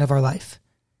deeper meaning of our life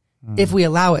if we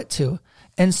allow it to.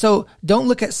 And so don't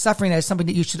look at suffering as something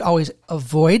that you should always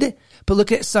avoid, but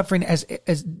look at suffering as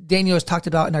Daniel has talked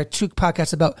about in our 2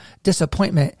 podcasts about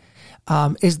disappointment.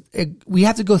 We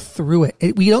have to go through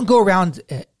it. We don't go around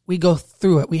it. We go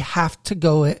through it. We have to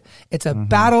go it. It's a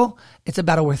battle. It's a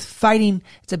battle worth fighting.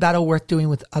 It's a battle worth doing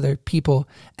with other people.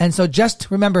 And so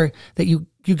just remember that you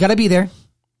got to be there.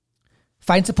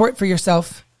 Find support for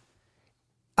yourself.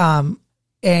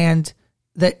 And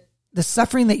that the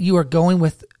suffering that you are going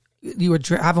with, you are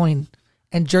traveling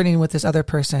and journeying with this other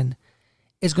person,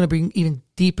 is going to bring even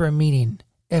deeper meaning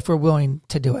if we're willing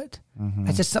to do it.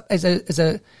 It's just as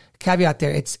a caveat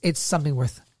there. It's something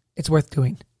worth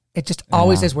doing. It just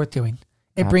always is worth doing.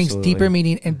 It brings deeper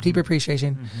meaning and deeper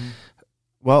appreciation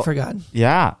for God.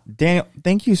 Yeah, Daniel,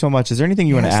 thank you so much. Is there anything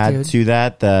you want to add to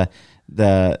that?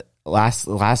 The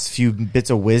last few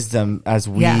bits of wisdom as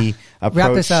we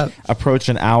approach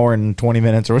an hour and 20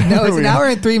 minutes or whatever. No, it's an hour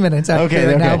and 3 minutes.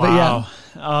 Okay. Now, wow.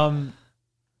 But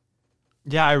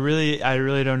yeah, I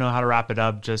really don't know how to wrap it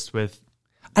up. Just with,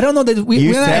 I don't know that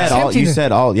you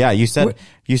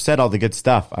said all the good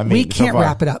stuff. I mean, we can't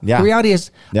wrap it up. Yeah. The reality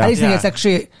is, I just think it's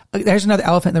actually, there's another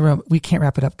elephant in the room. We can't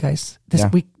wrap it up, guys.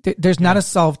 There's not a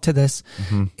solve to this.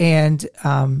 And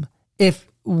if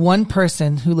one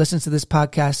person who listens to this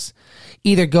podcast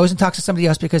either goes and talks to somebody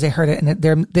else because they heard it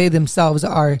and they themselves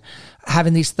are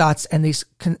having these thoughts and these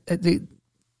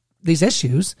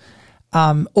issues,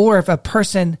 or if a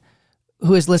person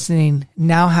who is listening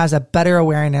now has a better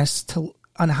awareness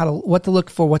on what to look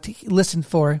for, what to listen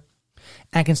for,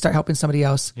 and can start helping somebody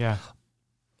else. Yeah.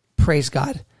 Praise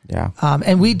God. Yeah.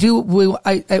 And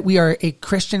we are a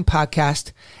Christian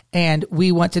podcast, and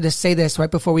we wanted to say this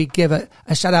right before we give a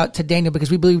shout out to Daniel,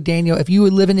 because we believe Daniel, if you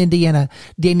live in Indiana,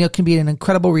 Daniel can be an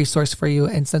incredible resource for you.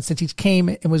 And since he came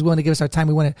and was willing to give us our time,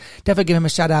 we want to definitely give him a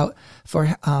shout out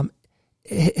for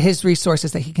his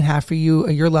resources that he can have for you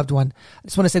or your loved one. I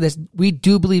just want to say this. We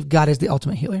do believe God is the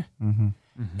ultimate healer. Mm-hmm.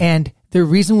 Mm-hmm. And the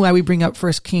reason why we bring up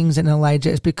 1 Kings and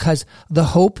Elijah is because the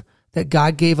hope that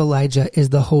God gave Elijah is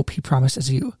the hope he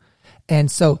promises you. And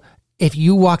so if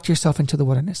you walked yourself into the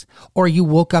wilderness, or you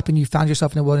woke up and you found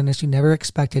yourself in the wilderness you never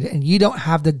expected, and you don't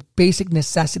have the basic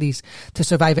necessities to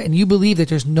survive it, and you believe that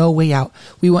there's no way out,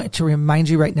 we want to remind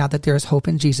you right now that there is hope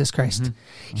in Jesus Christ.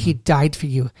 Mm-hmm. He died for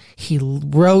you. He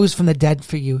rose from the dead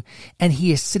for you. And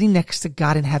he is sitting next to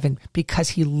God in heaven because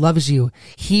he loves you.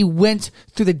 He went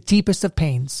through the deepest of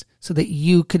pains so that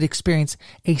you could experience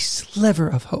a sliver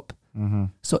of hope. Mm-hmm.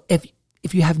 So if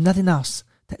you have nothing else,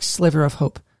 that sliver of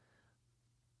hope,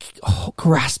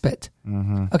 grasp it.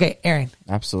 Mm-hmm. Okay, Aaron.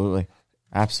 Absolutely.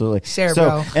 Share, so,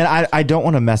 bro. And I don't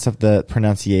want to mess up the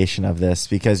pronunciation of this,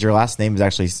 because your last name is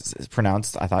actually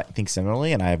pronounced, I think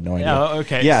similarly, and I have no idea. Oh,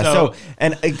 okay. Yeah. So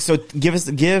and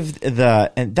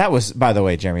that was, by the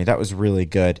way, Jeremy, that was really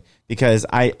good, because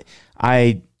I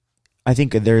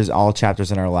think there's all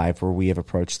chapters in our life where we have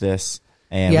approached this,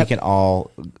 and we can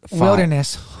all find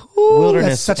wilderness. Ooh,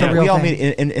 that's such a real we all thing.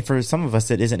 mean, and for some of us,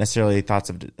 it isn't necessarily thoughts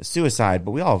of suicide,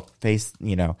 but we all face,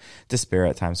 despair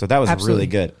at times. So that was really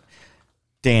good.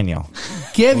 Daniel,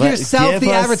 give yourself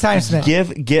the advertisement.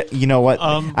 You know what?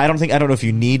 I don't know if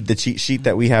you need the cheat sheet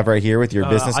that we have right here with your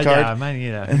business card. Yeah, I might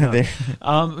need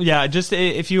that. Just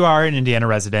if you are an Indiana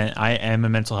resident, I am a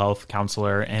mental health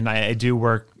counselor, and I do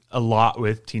work a lot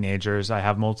with teenagers. I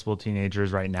have multiple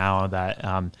teenagers right now that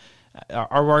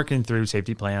are working through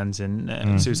safety plans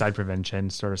and suicide prevention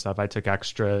sort of stuff. I took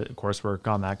extra coursework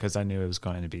on that because I knew it was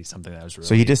going to be something that was really.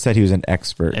 So he just said he was an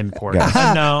expert. Important.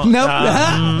 No. Nope.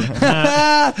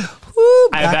 I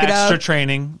have extra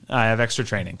training. Extra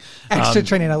training.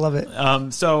 I love it.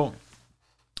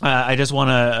 I just want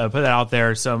to put that out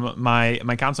there. So my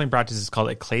counseling practice is called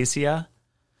Ecclesia,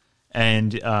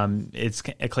 and it's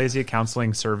Ecclesia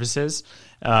Counseling Services.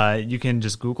 You can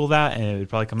just Google that and it would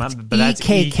probably come up. But that's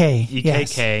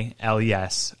EKKLESIA.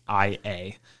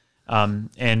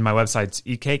 And my website's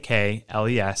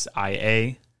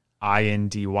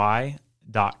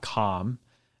EKKLESIAINDY.com.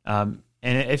 And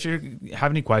if you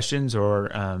have any questions,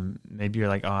 or maybe you're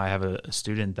like, I have a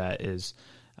student that is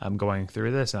going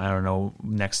through this and I don't know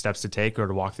next steps to take or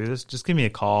to walk through this, just give me a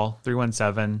call,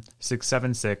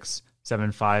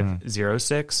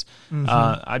 317-676-7506.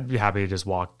 I'd be happy to just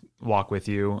walk with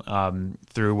you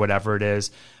through whatever it is,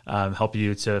 help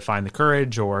you to find the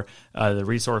courage or the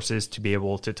resources to be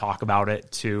able to talk about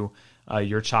it to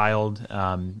your child,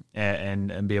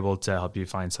 and be able to help you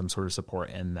find some sort of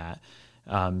support in that.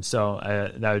 So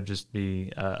that would just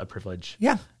be a privilege.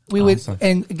 Yeah, we would.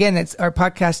 And again, our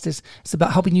podcast it's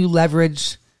about helping you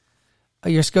leverage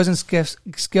your skills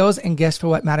and gifts for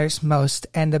what matters most.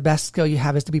 And the best skill you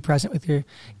have is to be present with your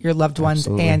loved ones.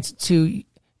 Absolutely. And to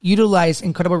utilize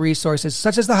incredible resources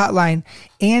such as the hotline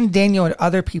and Daniel and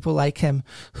other people like him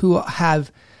who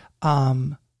have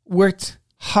worked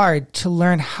hard to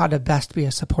learn how to best be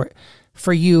a support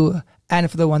for you and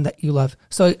for the one that you love.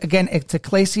 So again, it's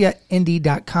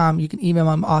ecclesiaindy.com. You can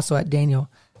email him also at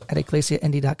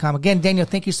daniel@ecclesiaindy.com. Again, Daniel,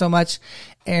 thank you so much.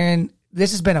 Aaron,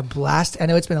 this has been a blast. I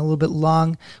know it's been a little bit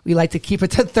long. We like to keep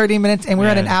it to 30 minutes, and we're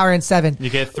at an hour and 7. You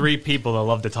get 3 people that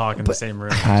love to talk in the same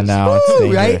room. I know, it's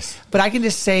dangerous. Right? But I can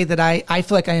just say that I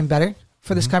feel like I am better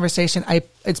for this conversation. It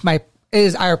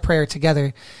is our prayer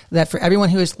together that for everyone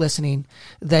who is listening,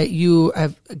 that you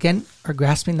are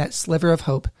grasping that sliver of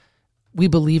hope. We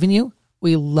believe in you.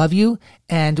 We love you,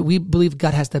 and we believe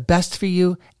God has the best for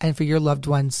you and for your loved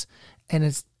ones. And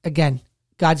it's, again,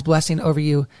 God's blessing over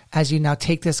you as you now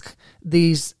take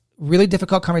these really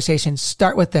difficult conversations.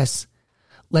 Start with this.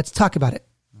 Let's talk about it.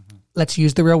 Mm-hmm. Let's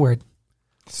use the real word.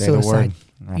 Say suicide.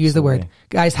 The word. Use the word.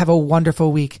 Guys, have a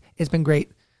wonderful week. It's been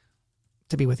great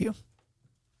to be with you.